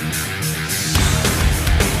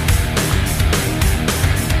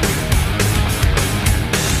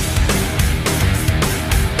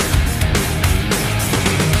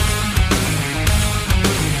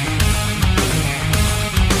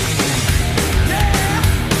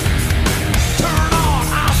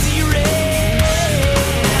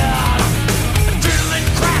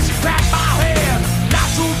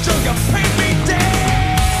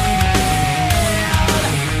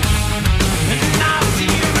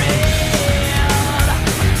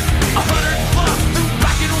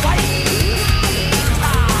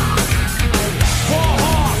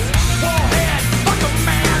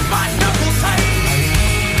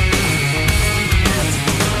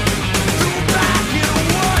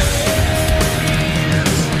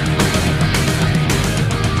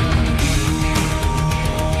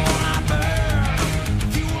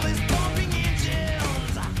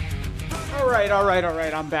 All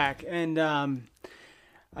right. I'm back. And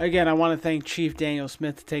again, I want to thank Chief Daniel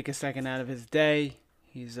Smith to take a second out of his day.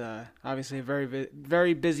 He's obviously a very,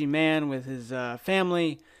 very busy man with his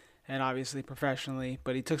family and obviously professionally,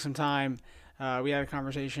 but he took some time. We had a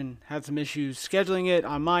conversation, had some issues scheduling it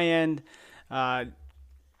on my end. Life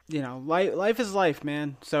is life,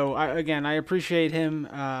 man. So I appreciate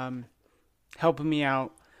him helping me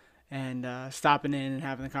out and stopping in and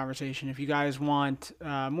having the conversation. If you guys want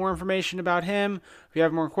more information about him, if you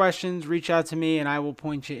have more questions, reach out to me and I will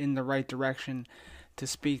point you in the right direction to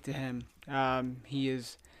speak to him.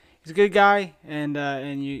 He's a good guy,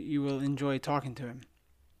 and you will enjoy talking to him.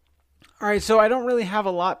 All right, so I don't really have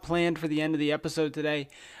a lot planned for the end of the episode today.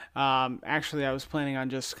 Actually, I was planning on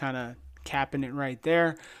just kind of capping it right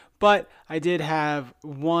there, but I did have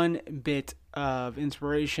one bit of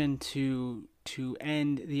inspiration to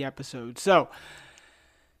end the episode. So,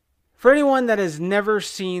 for anyone that has never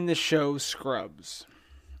seen the show Scrubs,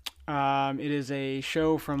 it is a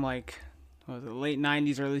show from like the late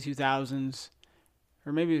 90s, early 2000s,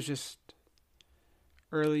 or maybe it was just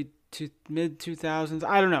early to mid 2000s.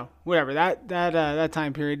 I don't know. Whatever, that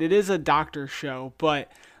time period. It is a doctor show,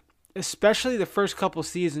 but especially the first couple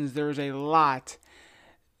seasons, there was a lot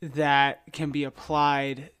that can be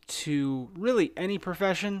applied to really any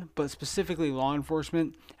profession, but specifically law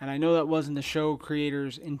enforcement. And I know that wasn't the show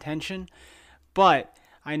creator's intention, but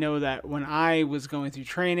I know that when I was going through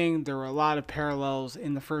training, there were a lot of parallels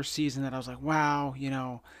in the first season that I was like, wow,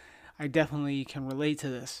 I definitely can relate to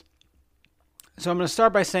this. So I'm going to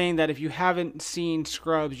start by saying that if you haven't seen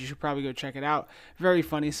Scrubs, you should probably go check it out. Very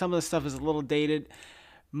funny. Some of the stuff is a little dated.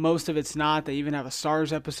 Most of it's not. They even have a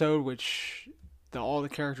SARS episode, which all the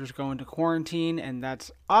characters go into quarantine, and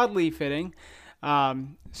that's oddly fitting.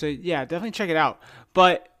 So yeah, definitely check it out.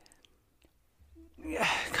 But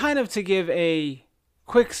kind of to give a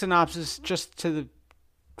quick synopsis just to the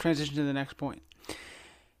transition to the next point.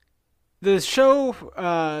 The show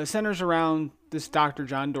centers around this Dr.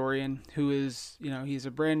 John Dorian, who is, he's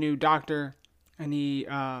a brand new doctor, and he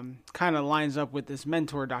kind of lines up with this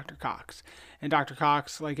mentor, Dr. Cox. And Dr.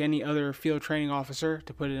 Cox, like any other field training officer,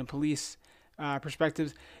 to put it in police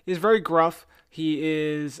perspectives, is very gruff. He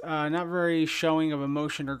is not very showing of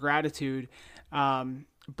emotion or gratitude,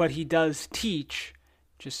 but he does teach,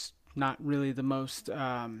 just not really the most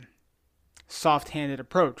soft-handed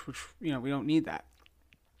approach, which, we don't need that.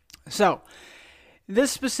 So,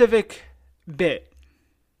 this specific bit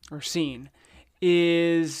or scene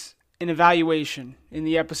is an evaluation. In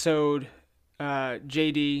the episode,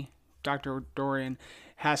 JD, Dr. Dorian,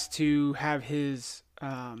 has to have his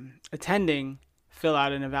attending fill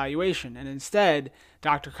out an evaluation. And instead,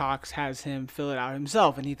 Dr. Cox has him fill it out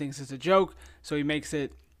himself. And he thinks it's a joke, so he makes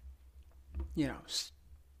it,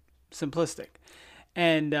 simplistic.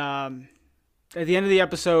 And at the end of the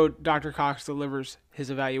episode, Dr. Cox delivers his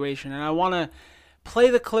evaluation. And I want to play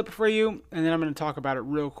the clip for you, and then I'm going to talk about it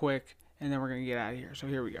real quick, and then we're going to get out of here. So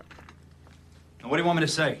here we go. What do you want me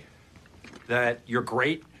to say? That you're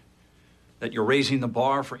great? That you're raising the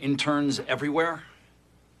bar for interns everywhere?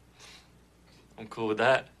 I'm cool with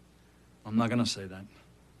that. I'm not going to say that.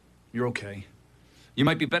 You're okay. You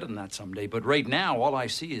might be better than that someday, but right now, all I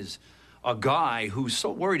see is a guy who's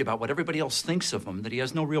so worried about what everybody else thinks of him that he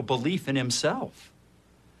has no real belief in himself.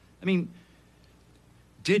 I mean,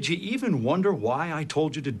 did you even wonder why I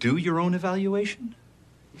told you to do your own evaluation?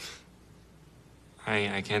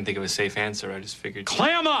 I can't think of a safe answer. I just figured...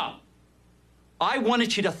 Clam up! I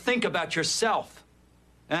wanted you to think about yourself.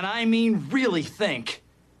 And I mean really think.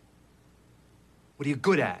 What are you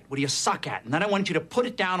good at? What do you suck at? And then I wanted you to put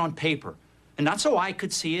it down on paper. And not so I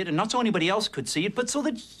could see it, and not so anybody else could see it, but so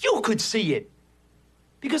that you could see it.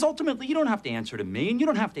 Because ultimately, you don't have to answer to me, and you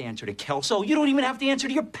don't have to answer to Kelso. You don't even have to answer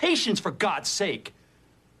to your patients, for God's sake.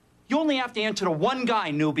 You only have to answer to one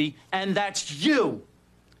guy, newbie, and that's you.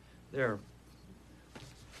 There.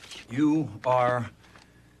 You are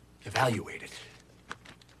evaluated.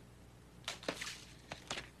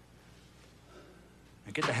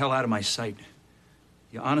 Now get the hell out of my sight.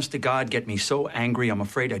 You honest to God get me so angry, I'm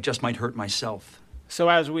afraid I just might hurt myself. So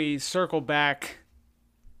as we circle back,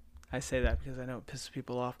 I say that because I know it pisses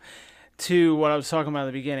people off, to what I was talking about at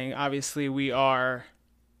the beginning. Obviously, we are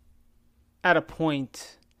at a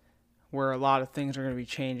point where a lot of things are going to be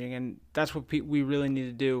changing, and that's what we really need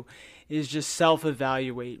to do, is just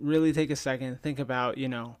self-evaluate. Really take a second and think about,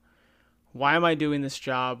 why am I doing this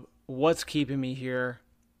job? What's keeping me here?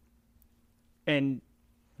 And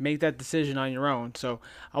make that decision on your own. So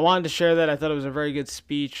I wanted to share that. I thought it was a very good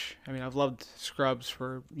speech. I mean, I've loved Scrubs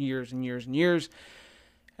for years and years and years.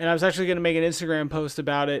 And I was actually going to make an Instagram post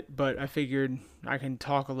about it, but I figured I can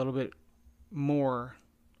talk a little bit more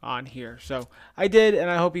on here. So I did, and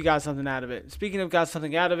I hope you got something out of it. Speaking of got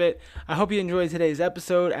something out of it, I hope you enjoyed today's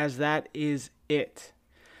episode, as that is it.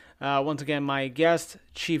 Once again, my guest,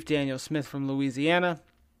 Chief Daniel Smith from Louisiana.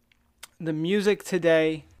 The music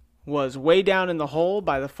today was Way Down in the Hole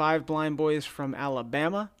by the Five Blind Boys from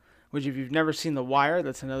Alabama, which if you've never seen The Wire,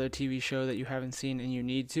 that's another TV show that you haven't seen and you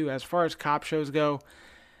need to. As far as cop shows go,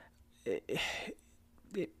 it's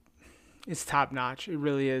top notch. It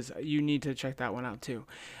really is. You need to check that one out too.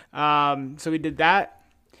 So we did that.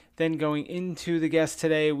 Then going into the guest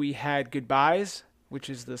today, we had Goodbyes, which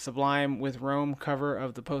is the Sublime with Rome cover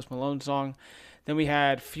of the Post Malone song. Then we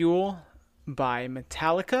had Fuel by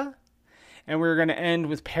Metallica. And we're going to end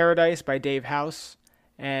with Paradise by Dave House.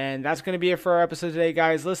 And that's going to be it for our episode today,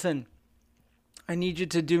 guys. Listen, I need you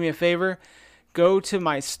to do me a favor. Go to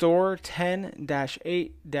my store,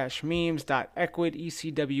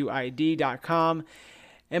 10-8-memes.ecwid.com,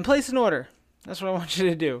 and place an order. That's what I want you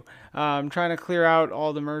to do. I'm trying to clear out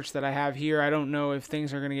all the merch that I have here. I don't know if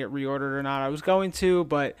things are going to get reordered or not. I was going to,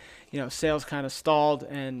 but sales kind of stalled,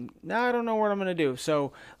 and now I don't know what I'm going to do.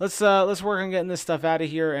 So let's work on getting this stuff out of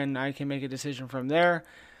here, and I can make a decision from there,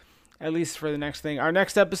 at least for the next thing. Our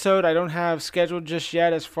next episode, I don't have scheduled just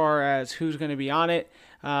yet as far as who's going to be on it.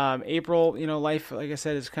 April, life, like I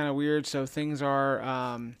said, is kind of weird, so things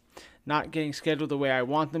are not getting scheduled the way I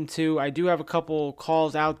want them to. I do have a couple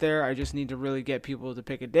calls out there. I just need to really get people to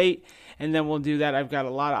pick a date, and then we'll do that. I've got a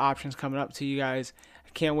lot of options coming up to you guys. I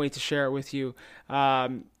can't wait to share it with you.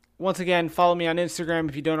 Once again, follow me on Instagram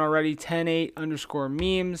if you don't already,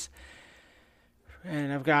 108_memes.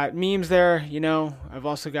 And I've got memes there, I've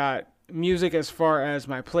also got music as far as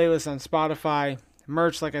my playlist on Spotify,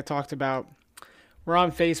 merch like I talked about. We're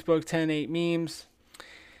on Facebook, 108memes.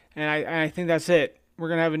 And I think that's it. We're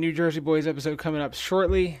going to have a New Jersey Boys episode coming up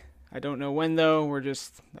shortly. I don't know when, though. We're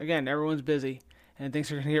just, again, everyone's busy. And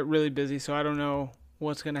things are going to get really busy, so I don't know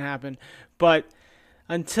what's going to happen. But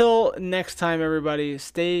until next time, everybody,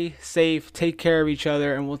 stay safe, take care of each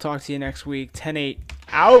other, and we'll talk to you next week. 10-8,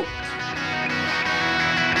 out!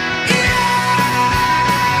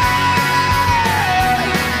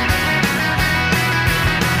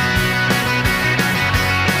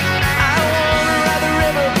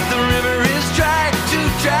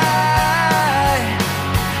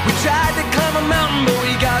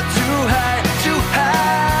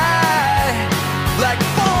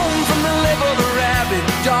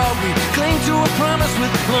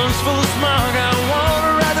 Lungs full of smog.